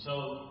 And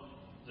so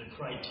the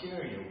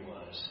criteria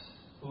was,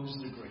 who's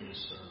the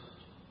greatest servant?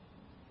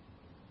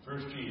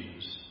 First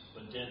Jesus,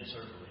 but then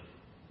certainly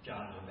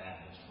John the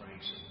Baptist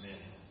ranks of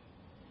men.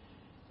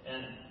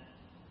 And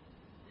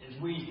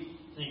as we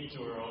think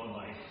through our own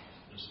life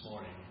this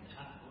morning,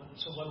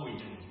 so what do we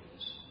do with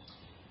this?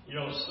 You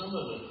know, some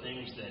of the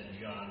things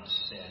that John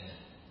said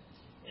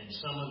and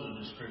some of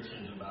the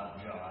descriptions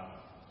about John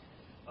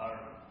are,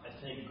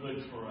 I think,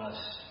 good for us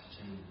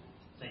to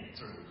think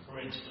through. For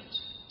instance,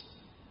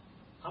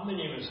 how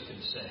many of us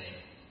could say,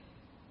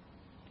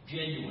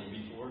 genuine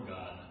before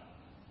God,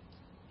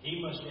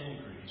 he must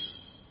increase,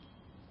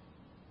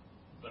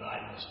 but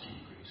I must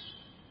decrease?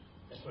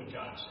 That's what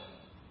John said.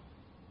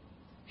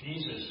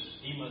 Jesus,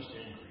 he must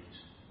increase,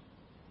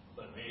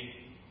 but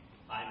me,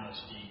 I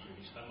must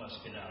decrease. I must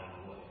get out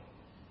of the way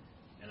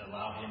and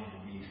allow him to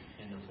be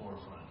in the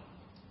forefront.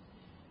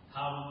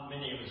 How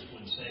many of us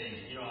would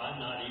say, you know, I'm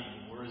not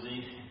even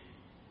worthy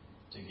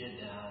to get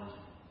down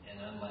and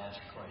unlatch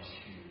Christ's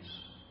shoes?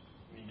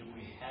 I mean, do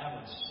we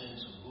have a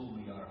sense of who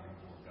we are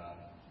before God?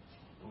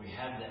 Do we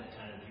have that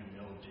kind of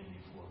humility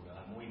before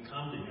God? When we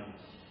come to him,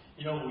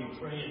 you know, we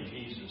pray in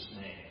Jesus'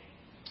 name.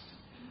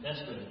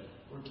 That's good.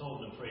 We're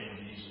told to pray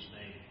in Jesus'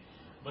 name.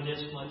 But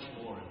it's much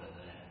more than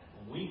that.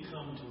 When we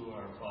come to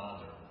our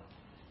Father,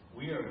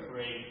 we are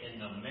praying in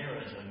the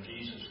merit of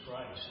Jesus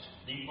Christ.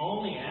 The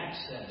only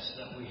access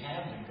that we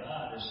have to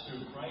God is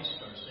through Christ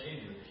our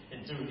Savior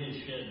and through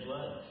his shed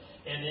blood.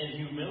 And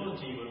in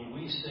humility, when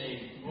we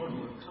say, Lord,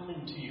 we're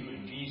coming to you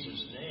in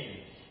Jesus' name,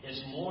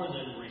 it's more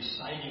than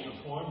reciting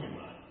a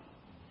formula.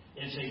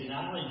 It's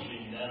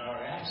acknowledging that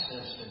our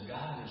access to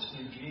God is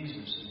through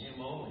Jesus and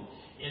Him only.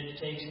 It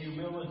takes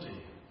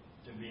humility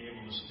to be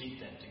able to speak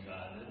that to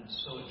God, and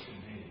so it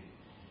should be.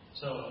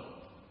 So,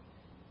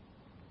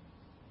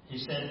 he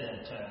said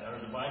that,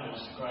 or the Bible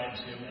describes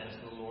Him as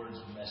the Lord's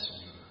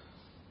messenger.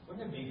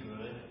 Wouldn't it be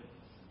good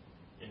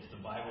if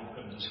the Bible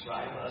could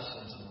describe us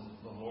as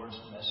the Lord's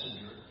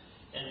messenger?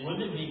 And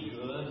wouldn't it be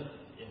good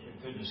if it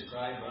could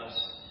describe us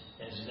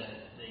as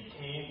that they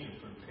came to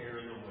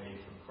prepare the way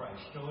for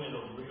Christ? So in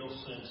a real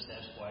sense,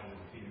 that's why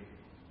we're here,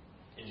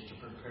 is to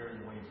prepare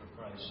the way for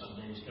Christ.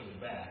 Someday He's coming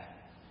back.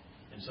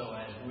 And so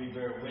as we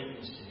bear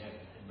witness to Him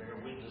and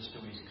bear witness to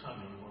His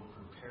coming, we're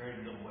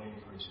preparing the way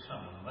for His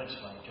coming, much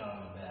like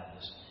John the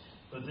Baptist.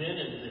 But then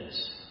in this,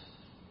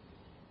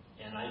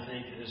 and I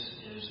think this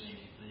is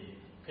the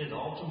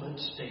penultimate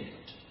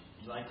statement.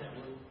 You like that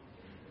word?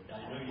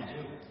 I know you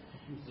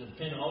do. The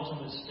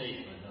penultimate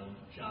statement of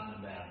John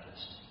the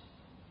Baptist.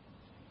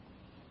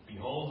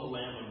 Behold the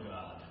Lamb of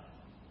God,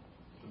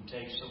 who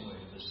takes away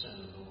the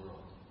sin of the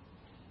world.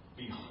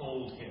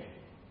 Behold Him.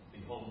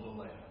 Behold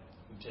the Lamb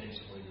who takes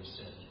away the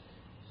sin.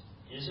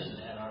 Isn't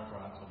that our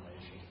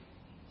proclamation?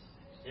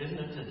 Isn't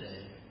it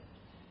today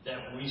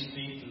that we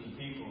speak to the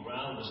people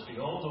around us,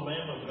 behold the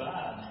Lamb of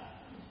God,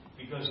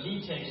 because He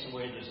takes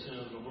away the sin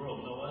of the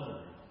world, no other.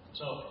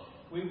 So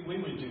we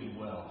would do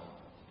well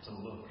to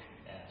look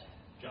at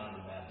John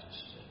the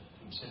Baptist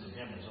and consider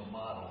him as a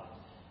model.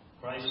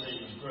 Christ said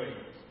He was great.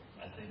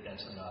 I think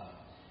that's enough.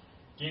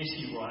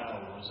 J.C.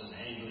 Ryle was an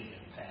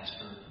Anglican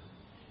pastor,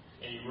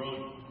 and he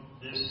wrote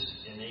this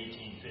in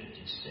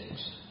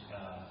 1856.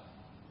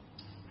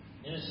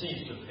 And it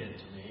seems to fit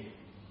to me.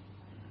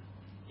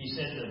 He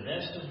said, the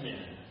best of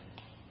men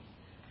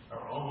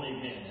are only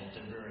men at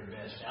their very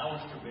best.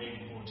 Alistair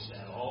Begg quotes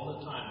that all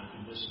the time if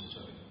you listen to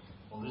him.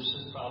 Well, this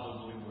is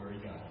probably where he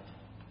got it.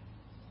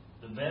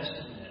 The best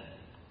of men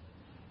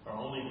are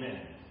only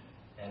men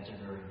at their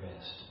very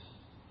best.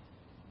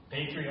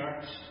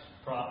 Patriarchs,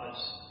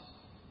 prophets,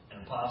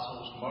 and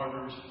apostles,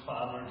 martyrs,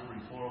 fathers,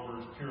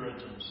 reformers,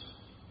 Puritans,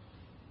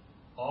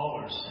 all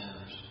are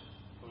sinners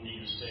who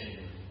need a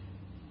Savior.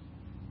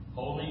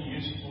 Holy,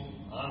 useful,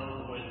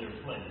 honorable in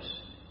their place,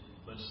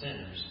 but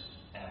sinners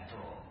after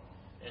all.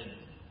 And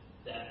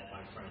that,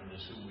 my friend,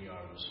 is who we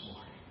are this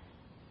morning.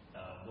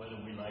 Whether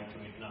we like to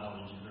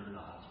acknowledge it or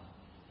not,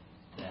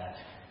 that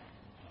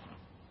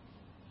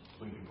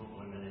we can put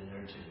women in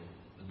there too.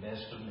 The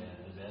best of men,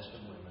 the best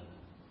of women,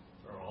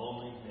 are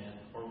only men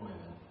or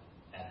women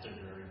at their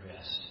very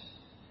best.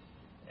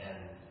 And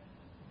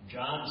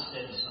John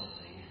said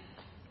something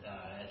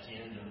at the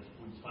end of,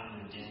 we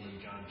find at the end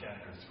of John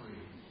chapter 3.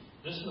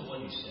 Listen to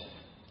what he said.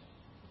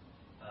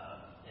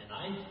 And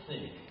I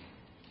think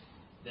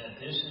that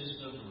this is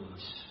the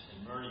verse,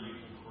 and Myrna, you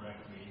can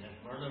correct me,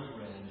 that Myrna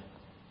read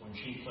when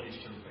she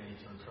placed her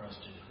faith or trust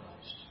in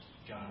Christ.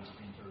 John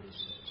 3:36.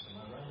 Am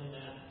I right in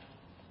that?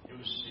 It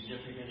was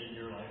significant in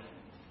your life?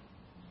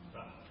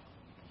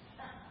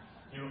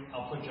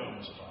 I'll put you on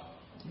the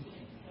spot.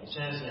 It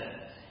says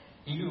that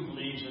he who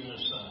believes in the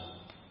Son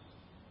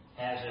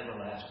has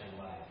everlasting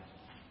life.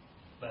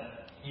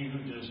 But he who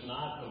does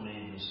not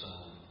believe the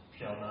Son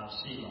shall not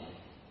see life,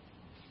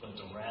 but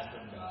the wrath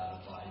of God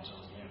abides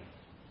on him.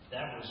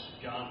 That was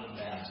John the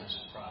Baptist's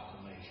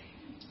proclamation.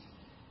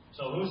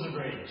 So who's the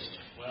greatest?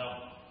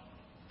 Well,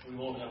 we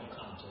won't have a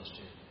contest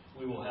here.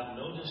 We will have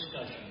no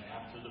discussion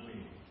after the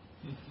meeting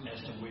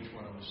as to which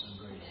one of us is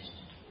the greatest.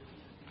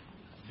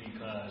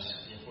 Because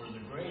if we're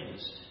the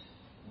greatest,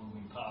 we'll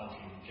be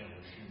polishing each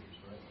other's shoes,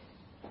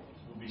 right?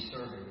 We'll be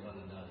serving one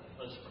another.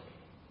 Let's pray.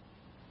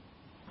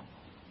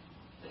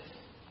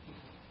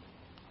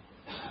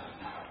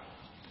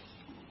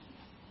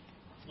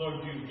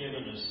 Lord, you've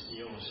given us the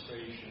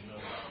illustration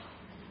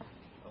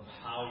of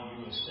how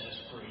you assess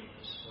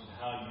greatness, of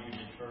how you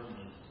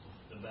determine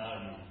the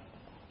value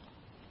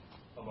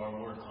of our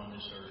work on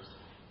this earth.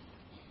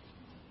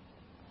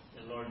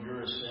 And Lord,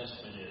 your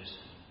assessment is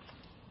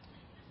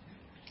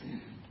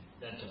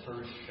that the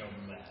first shall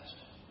be last.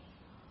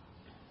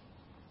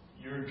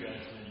 Your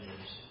judgment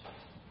is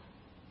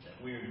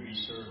that we are to be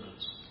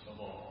servants of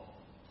all.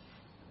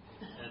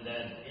 And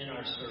that in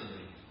our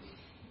serving,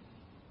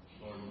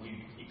 Lord,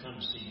 we become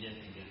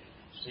significant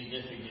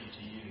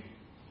to you.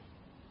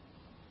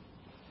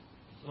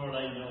 Lord,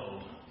 I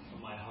know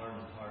from my heart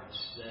of hearts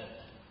that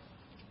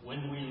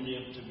when we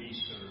live to be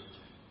served,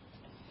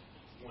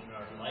 when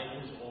our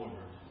life is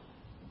ordered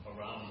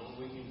around what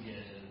we can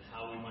get and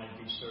how we might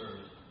be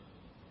served,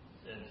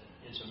 that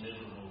it's a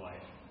miserable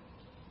life.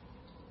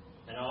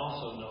 And I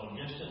also know,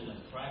 just in the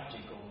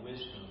practical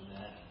wisdom,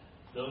 that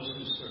those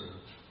who serve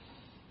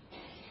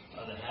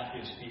are the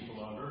happiest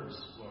people on earth,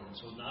 Lord.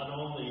 So not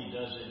only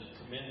does it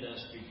commend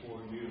us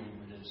before you,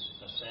 but it's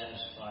a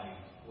satisfying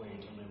way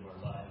to live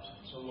our lives.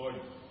 So, Lord,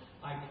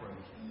 I pray,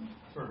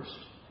 first,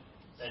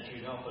 that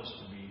you'd help us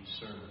to be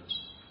servants.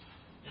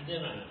 And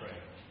then I pray,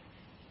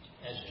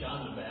 as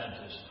John the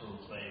Baptist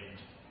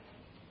proclaimed,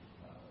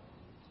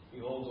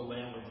 Behold the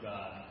Lamb of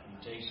God who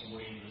takes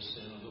away the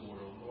sin of the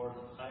world. Lord,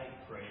 I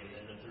pray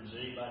that if there's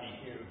anybody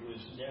here who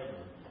has never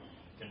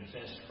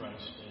confessed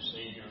Christ as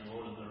Savior and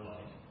Lord of their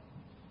life,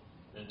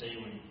 that they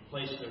would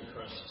place their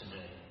trust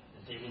today,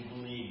 that they would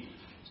believe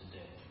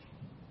today,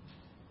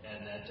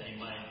 and that they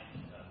might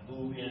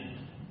move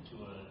into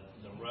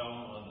the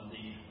realm of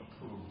the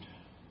approved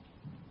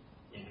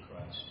in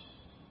Christ.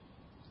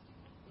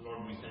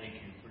 Lord, we thank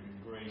you for your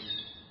grace.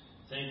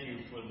 Thank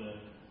you for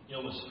the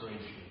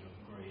illustration of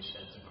grace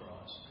at the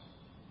cross.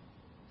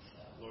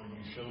 Lord,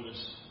 you showed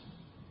us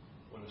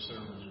what a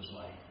servant is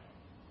like.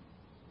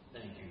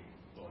 Thank you,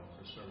 Lord,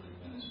 for serving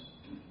us.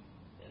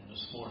 And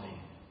this morning,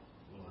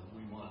 Lord,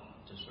 we want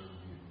to serve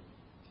you.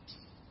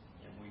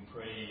 And we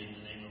pray in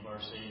the name of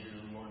our Savior,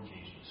 the Lord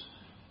Jesus.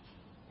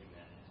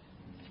 Amen.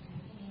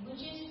 Would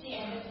you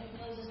stand as we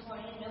close this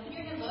morning and open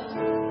your good books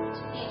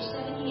to page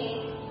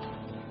 78?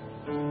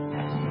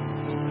 Let's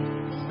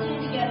stand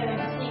together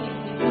and sing as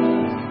we close.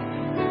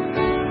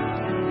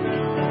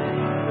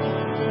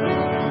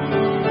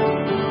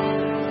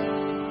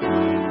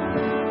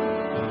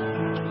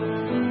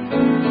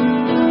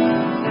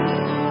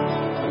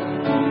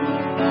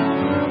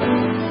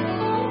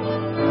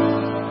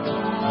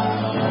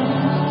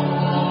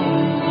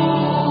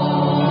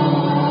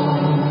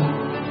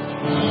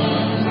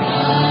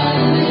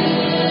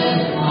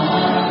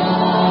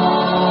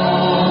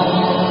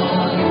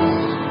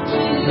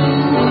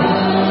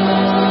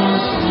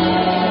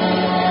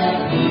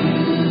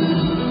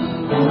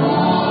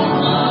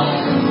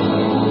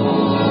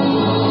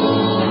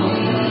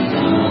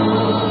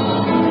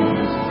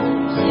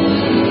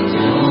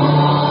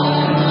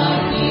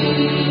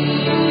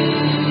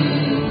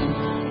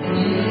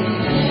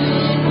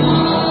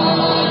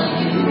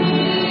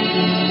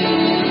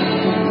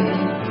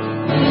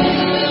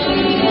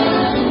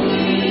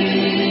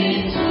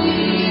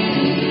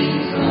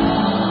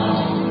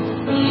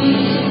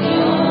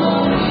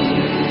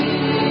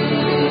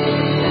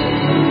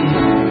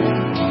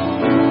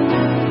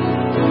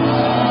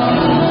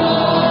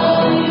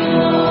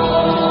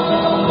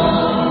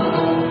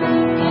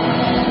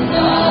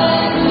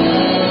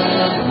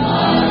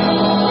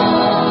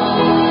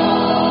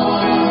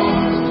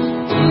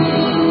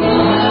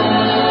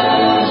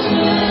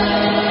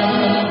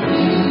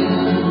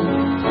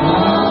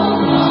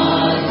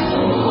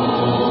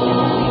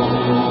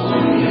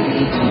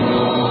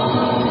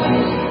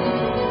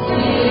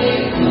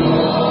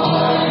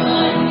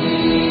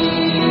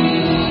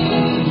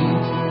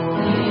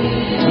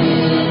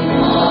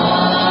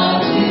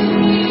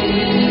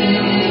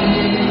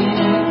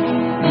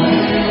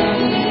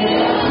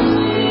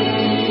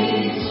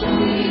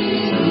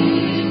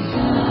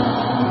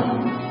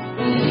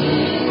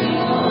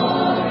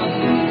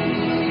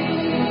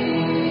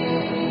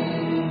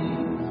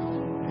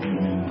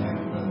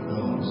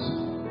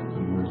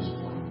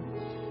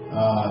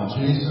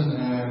 Jason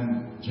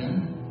and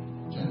Jen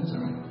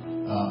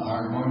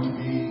are going to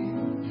be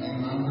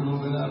hanging around for a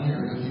little bit out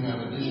here. If you have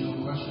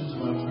additional questions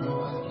about Trail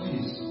Life,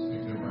 please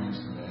pick their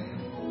brains today.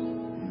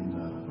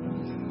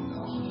 And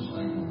also just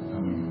thank them for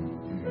coming and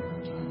giving a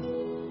good time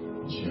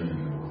and sharing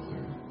their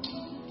welfare.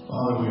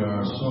 Father, we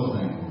are so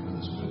thankful for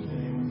this good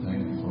day. We're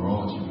thankful for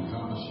all that you've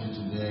accomplished here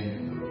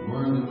today, the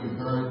word that we've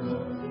heard,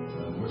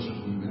 the worship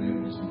we've been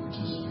able to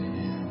participate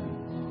in.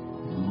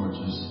 And Lord,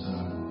 just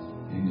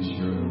getting to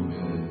share a little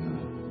bit in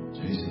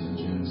Jason and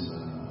Jen's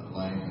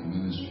life and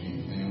ministry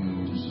and family.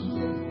 We're just so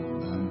thankful for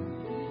them.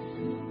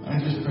 I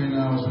just pray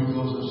now as we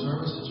close the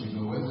service that you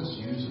go with us,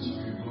 use us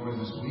for your glory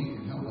this week,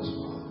 and help us,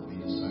 Father, to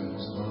be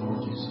disciples of our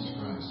Lord Jesus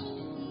Christ.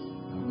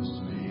 Help us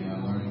to be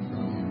learning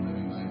from him,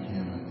 living like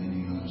him, and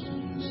leading others to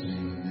do the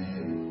same.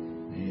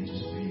 And may it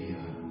just be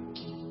a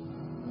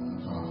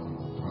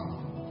profitable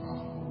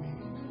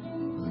week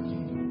for the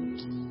kingdom.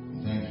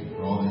 We thank you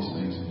for all these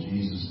things in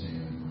Jesus'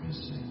 name and for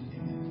his sake.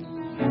 Amen.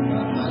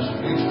 God bless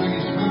you. Big swing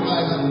is good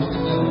life. Look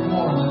at that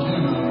floor in the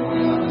gym.